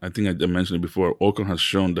pass. I think I mentioned it before. Ocon has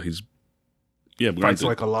shown that he's fights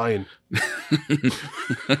like a lion.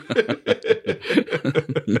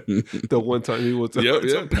 The one time he was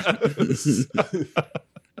pass.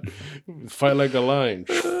 Fight like a lion.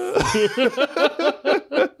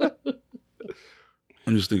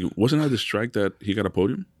 I'm just thinking, wasn't that this track that he got a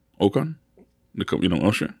podium? Ocon?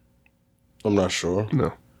 Austria? I'm not sure.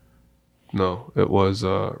 No, it was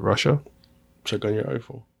Russia. Check on your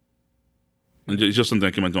iPhone. And it's just something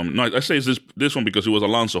that came into my mind. No, I say it's this one because it was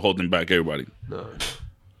Alonso holding back everybody. No.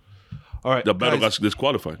 All right. The battle got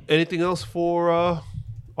disqualified. Anything else for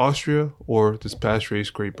Austria or this past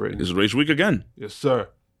race, Great Britain? It's race week again. Yes, sir.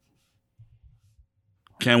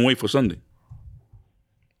 Can't wait for Sunday.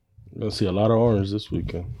 We're going to see a lot of orange this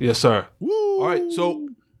weekend. Yes, sir. Woo! All right. So,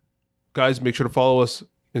 guys, make sure to follow us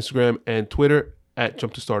Instagram and Twitter at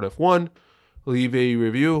Jump to Start F1. Leave a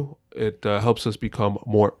review. It helps us become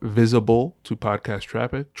more visible to podcast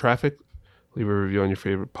traffic. Leave a review on your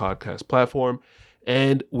favorite podcast platform.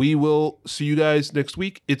 And we will see you guys next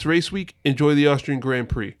week. It's race week. Enjoy the Austrian Grand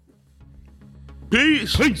Prix.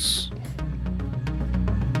 Peace.